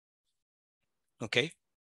 ¿Ok?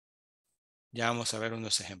 Ya vamos a ver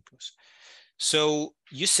unos ejemplos. So,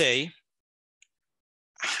 you say,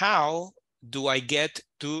 how do I get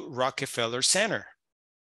to Rockefeller Center?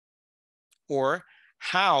 Or,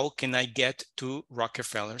 how can I get to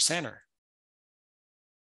Rockefeller Center?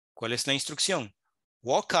 ¿Cuál es la instrucción?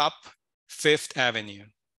 Walk up Fifth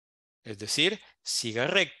Avenue. Es decir, siga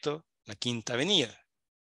recto la Quinta Avenida.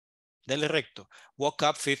 Dele recto. Walk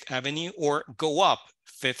up Fifth Avenue or go up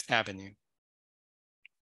Fifth Avenue.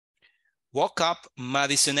 Walk up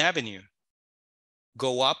Madison Avenue.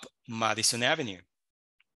 Go up Madison Avenue.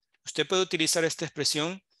 Usted puede utilizar esta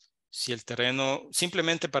expresión Si el terreno,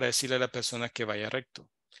 simplemente para decirle a la persona que vaya recto.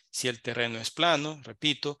 Si el terreno es plano,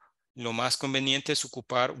 repito, lo más conveniente es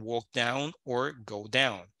ocupar walk down or go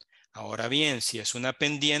down. Ahora bien, si es una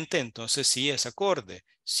pendiente, entonces sí es acorde.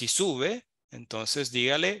 Si sube, entonces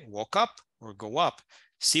dígale walk up or go up.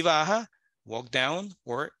 Si baja, walk down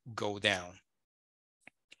or go down.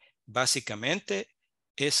 Básicamente,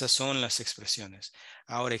 esas son las expresiones.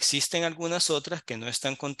 Ahora, existen algunas otras que no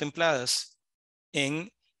están contempladas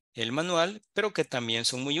en el manual, pero que también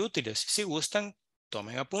son muy útiles. Si gustan,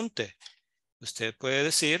 tomen apunte. Usted puede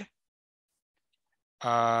decir,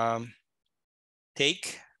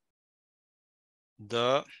 take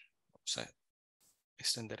the, vamos a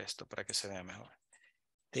extender esto para que se vea mejor.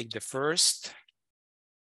 Take the first,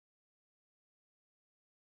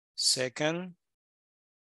 second,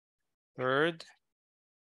 third,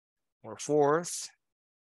 or fourth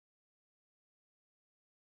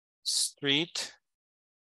street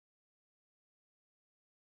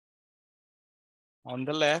on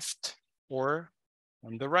the left or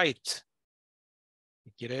on the right.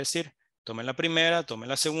 ¿Qué quiere decir? Tome la primera, tome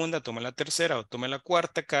la segunda, tome la tercera o tome la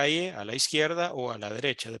cuarta calle a la izquierda o a la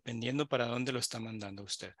derecha, dependiendo para dónde lo está mandando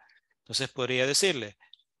usted. Entonces podría decirle,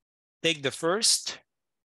 take the first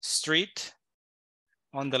street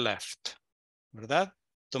on the left, ¿verdad?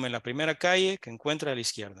 Tome la primera calle que encuentra a la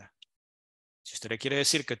izquierda. Si usted le quiere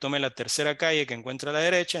decir que tome la tercera calle que encuentra a la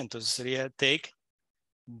derecha, entonces sería take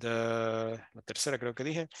la tercera creo que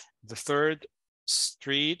dije, the third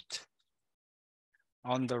street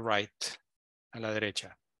on the right, a la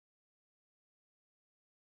derecha.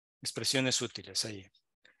 Expresiones útiles ahí.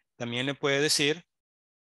 También le puede decir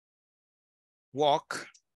walk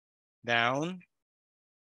down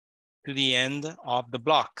to the end of the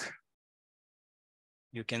block.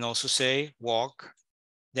 You can also say walk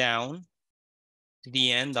down to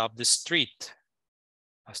the end of the street.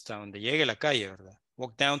 Hasta donde llegue la calle, ¿verdad?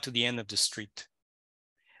 Walk down to the end of the street.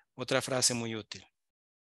 Otra frase muy útil.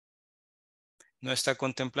 No está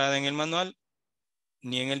contemplada en el manual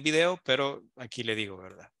ni en el video, pero aquí le digo,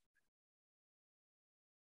 ¿verdad?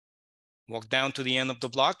 Walk down to the end of the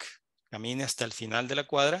block. Camine hasta el final de la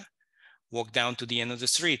cuadra. Walk down to the end of the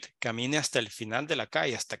street. Camine hasta el final de la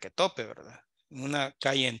calle, hasta que tope, ¿verdad? Una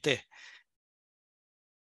calle en T.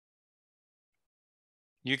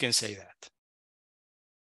 You can say that.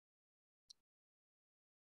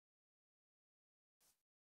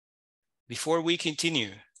 Before we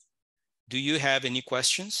continue, do you have any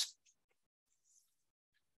questions?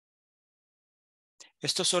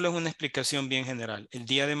 Esto solo es una explicación bien general. El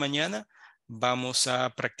día de mañana vamos a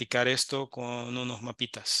practicar esto con unos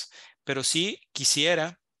mapitas. Pero sí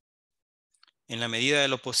quisiera, en la medida de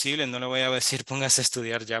lo posible, no le voy a decir póngase a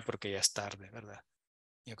estudiar ya porque ya es tarde, ¿verdad?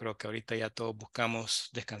 Yo creo que ahorita ya todos buscamos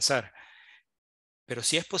descansar. Pero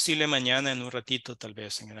si es posible mañana en un ratito, tal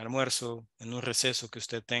vez en el almuerzo, en un receso que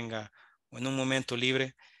usted tenga o en un momento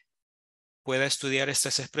libre, pueda estudiar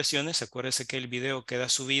estas expresiones. Acuérdese que el video queda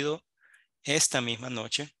subido esta misma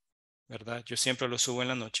noche, ¿verdad? Yo siempre lo subo en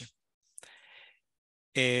la noche.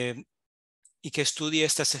 Y que estudie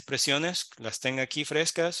estas expresiones, las tenga aquí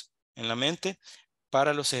frescas en la mente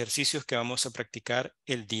para los ejercicios que vamos a practicar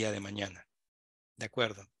el día de mañana. ¿De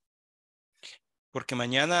acuerdo? Porque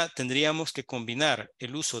mañana tendríamos que combinar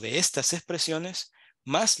el uso de estas expresiones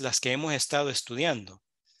más las que hemos estado estudiando.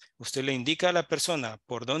 Usted le indica a la persona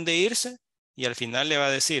por dónde irse y al final le va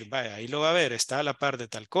a decir, vaya, ahí lo va a ver, está a la par de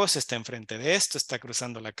tal cosa, está enfrente de esto, está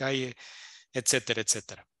cruzando la calle, etcétera,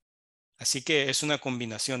 etcétera. Así que es una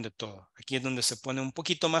combinación de todo. Aquí es donde se pone un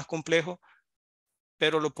poquito más complejo,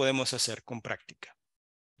 pero lo podemos hacer con práctica,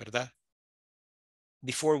 ¿verdad?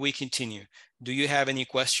 Before we continue, do you have any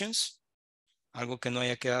questions? ¿Algo que no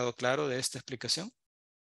haya quedado claro de esta explicación?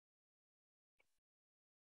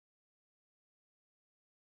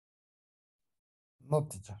 No,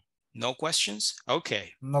 teacher. No questions?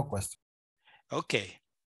 Okay. No question. Ok,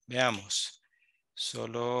 veamos.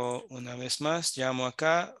 Solo una vez más, llamo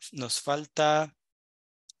acá. Nos falta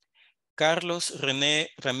Carlos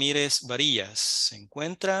René Ramírez Varillas. ¿Se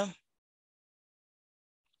encuentra?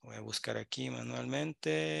 Voy a buscar aquí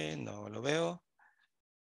manualmente. No lo veo.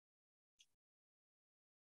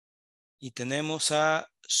 Y tenemos a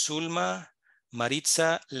Zulma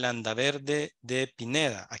Maritza Landaverde de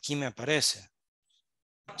Pineda. Aquí me aparece.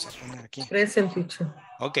 Vamos a poner aquí. Present, teacher.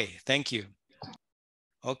 Ok, thank you.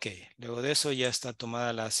 Ok, luego de eso ya está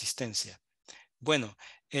tomada la asistencia. Bueno,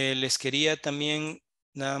 les quería también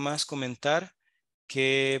nada más comentar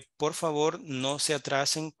que por favor no se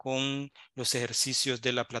atrasen con los ejercicios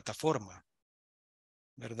de la plataforma,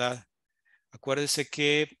 ¿verdad? Acuérdense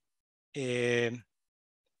que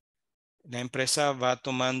La empresa va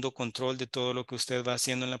tomando control de todo lo que usted va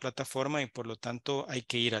haciendo en la plataforma y por lo tanto hay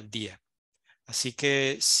que ir al día. Así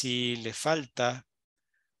que si le falta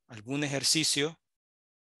algún ejercicio,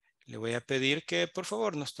 le voy a pedir que por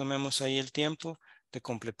favor nos tomemos ahí el tiempo de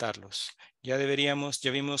completarlos. Ya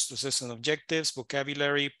vimos los lesson objectives,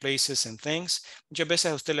 vocabulary, places and things. Muchas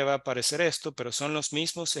veces a usted le va a aparecer esto, pero son los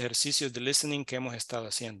mismos ejercicios de listening que hemos estado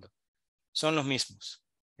haciendo. Son los mismos,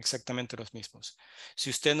 exactamente los mismos. Si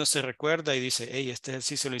usted no se recuerda y dice, hey, este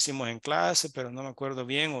ejercicio lo hicimos en clase, pero no me acuerdo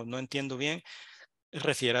bien o no entiendo bien,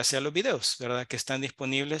 refiérase a los videos, ¿verdad? Que están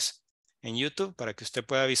disponibles en YouTube para que usted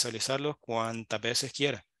pueda visualizarlos cuantas veces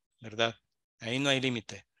quiera, ¿verdad? Ahí no hay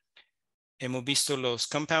límite. Hemos visto los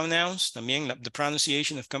compound nouns, también the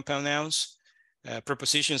pronunciation of compound nouns,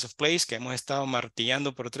 prepositions of place, que hemos estado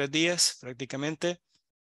martillando por 3 días prácticamente.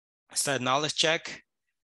 Está el knowledge check,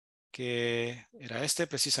 que era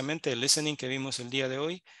precisamente el listening que vimos el día de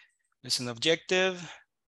hoy. Listen objective,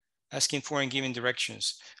 asking for and giving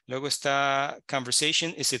directions. Luego está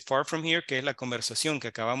conversation, is it far from here, que es la conversación que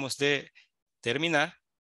acabamos de terminar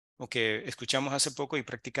o que escuchamos hace poco y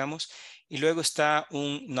practicamos. Y luego está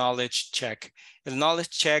un knowledge check. El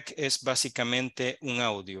knowledge check es básicamente un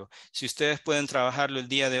audio. Si ustedes pueden trabajarlo el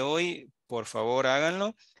día de hoy, por favor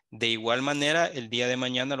háganlo. De igual manera, el día de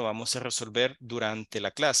mañana lo vamos a resolver durante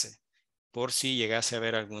la clase, por si llegase a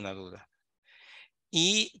haber alguna duda.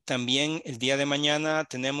 Y también el día de mañana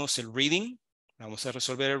tenemos el reading. Vamos a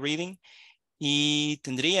resolver el reading. Y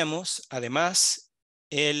tendríamos además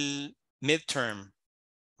el midterm.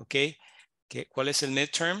 ¿Ok? ¿Cuál es el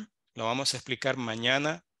midterm? Lo vamos a explicar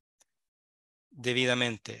mañana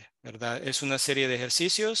debidamente, ¿verdad? Es una serie de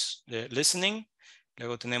ejercicios de listening.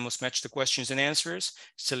 Luego tenemos match the questions and answers,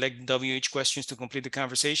 select WH questions to complete the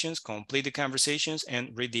conversations, complete the conversations,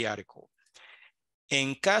 and read the article.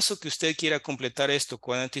 En caso que usted quiera completar esto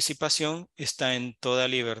con anticipación, está en toda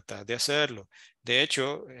libertad de hacerlo. De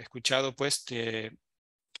hecho, he escuchado pues que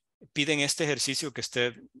piden este ejercicio que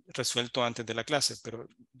esté resuelto antes de la clase, pero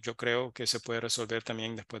yo creo que se puede resolver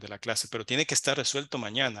también después de la clase, pero tiene que estar resuelto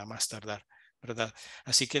mañana, a más tardar, ¿verdad?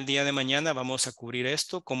 Así que el día de mañana vamos a cubrir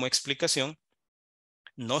esto como explicación.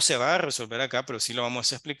 No se va a resolver acá, pero sí lo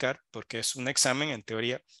vamos a explicar porque es un examen, en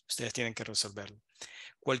teoría, ustedes tienen que resolverlo.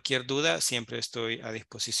 Cualquier duda, siempre estoy a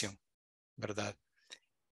disposición, ¿verdad?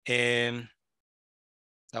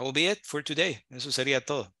 That will be it for today. Eso sería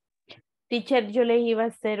todo. Teacher, yo le iba a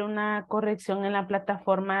hacer una corrección en la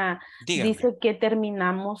plataforma. Dígame. Dice que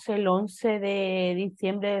terminamos el 11 de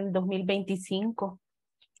diciembre del 2025.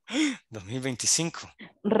 2025.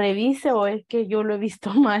 Revise o es que yo lo he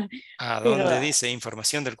visto mal. ¿A Pero, dónde dice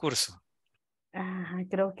información del curso?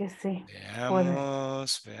 creo que sí.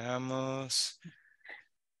 Veamos.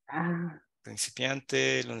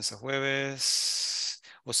 Principiante, lunes a jueves.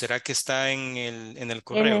 ¿O será que está en el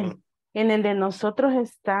correo? En el de nosotros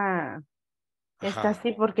está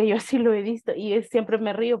así porque yo sí lo he visto y siempre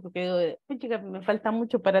me río porque digo, chica, me falta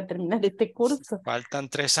mucho para terminar este curso. Faltan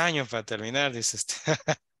 3 años para terminar, dice usted.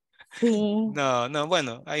 Sí. No,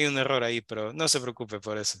 bueno, hay un error ahí, pero no se preocupe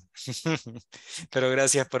por eso. Pero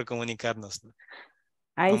gracias por comunicarnos.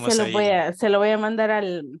 Ahí se lo voy a mandar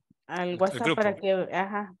al WhatsApp grupo.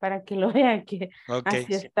 para que lo vean que Okay.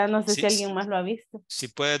 así está. No sé si alguien más lo ha visto. Si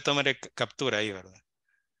puede tomar captura ahí, ¿verdad?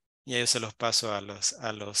 Y yo se los paso a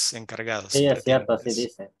los encargados. Sí, es cierto, así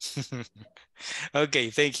dice.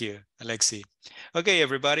 Okay, thank you, Alexi. Okay,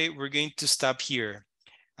 everybody, we're going to stop here.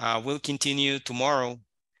 We'll continue tomorrow.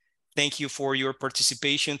 Thank you for your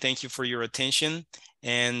participation. Thank you for your attention,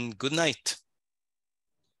 and good night.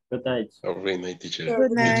 Good night. Have a great night, teacher.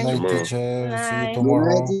 Good night, Tomorrow. teacher. See you Night.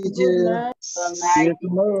 tomorrow. Good night, teacher. See you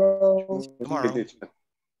tomorrow. Tomorrow.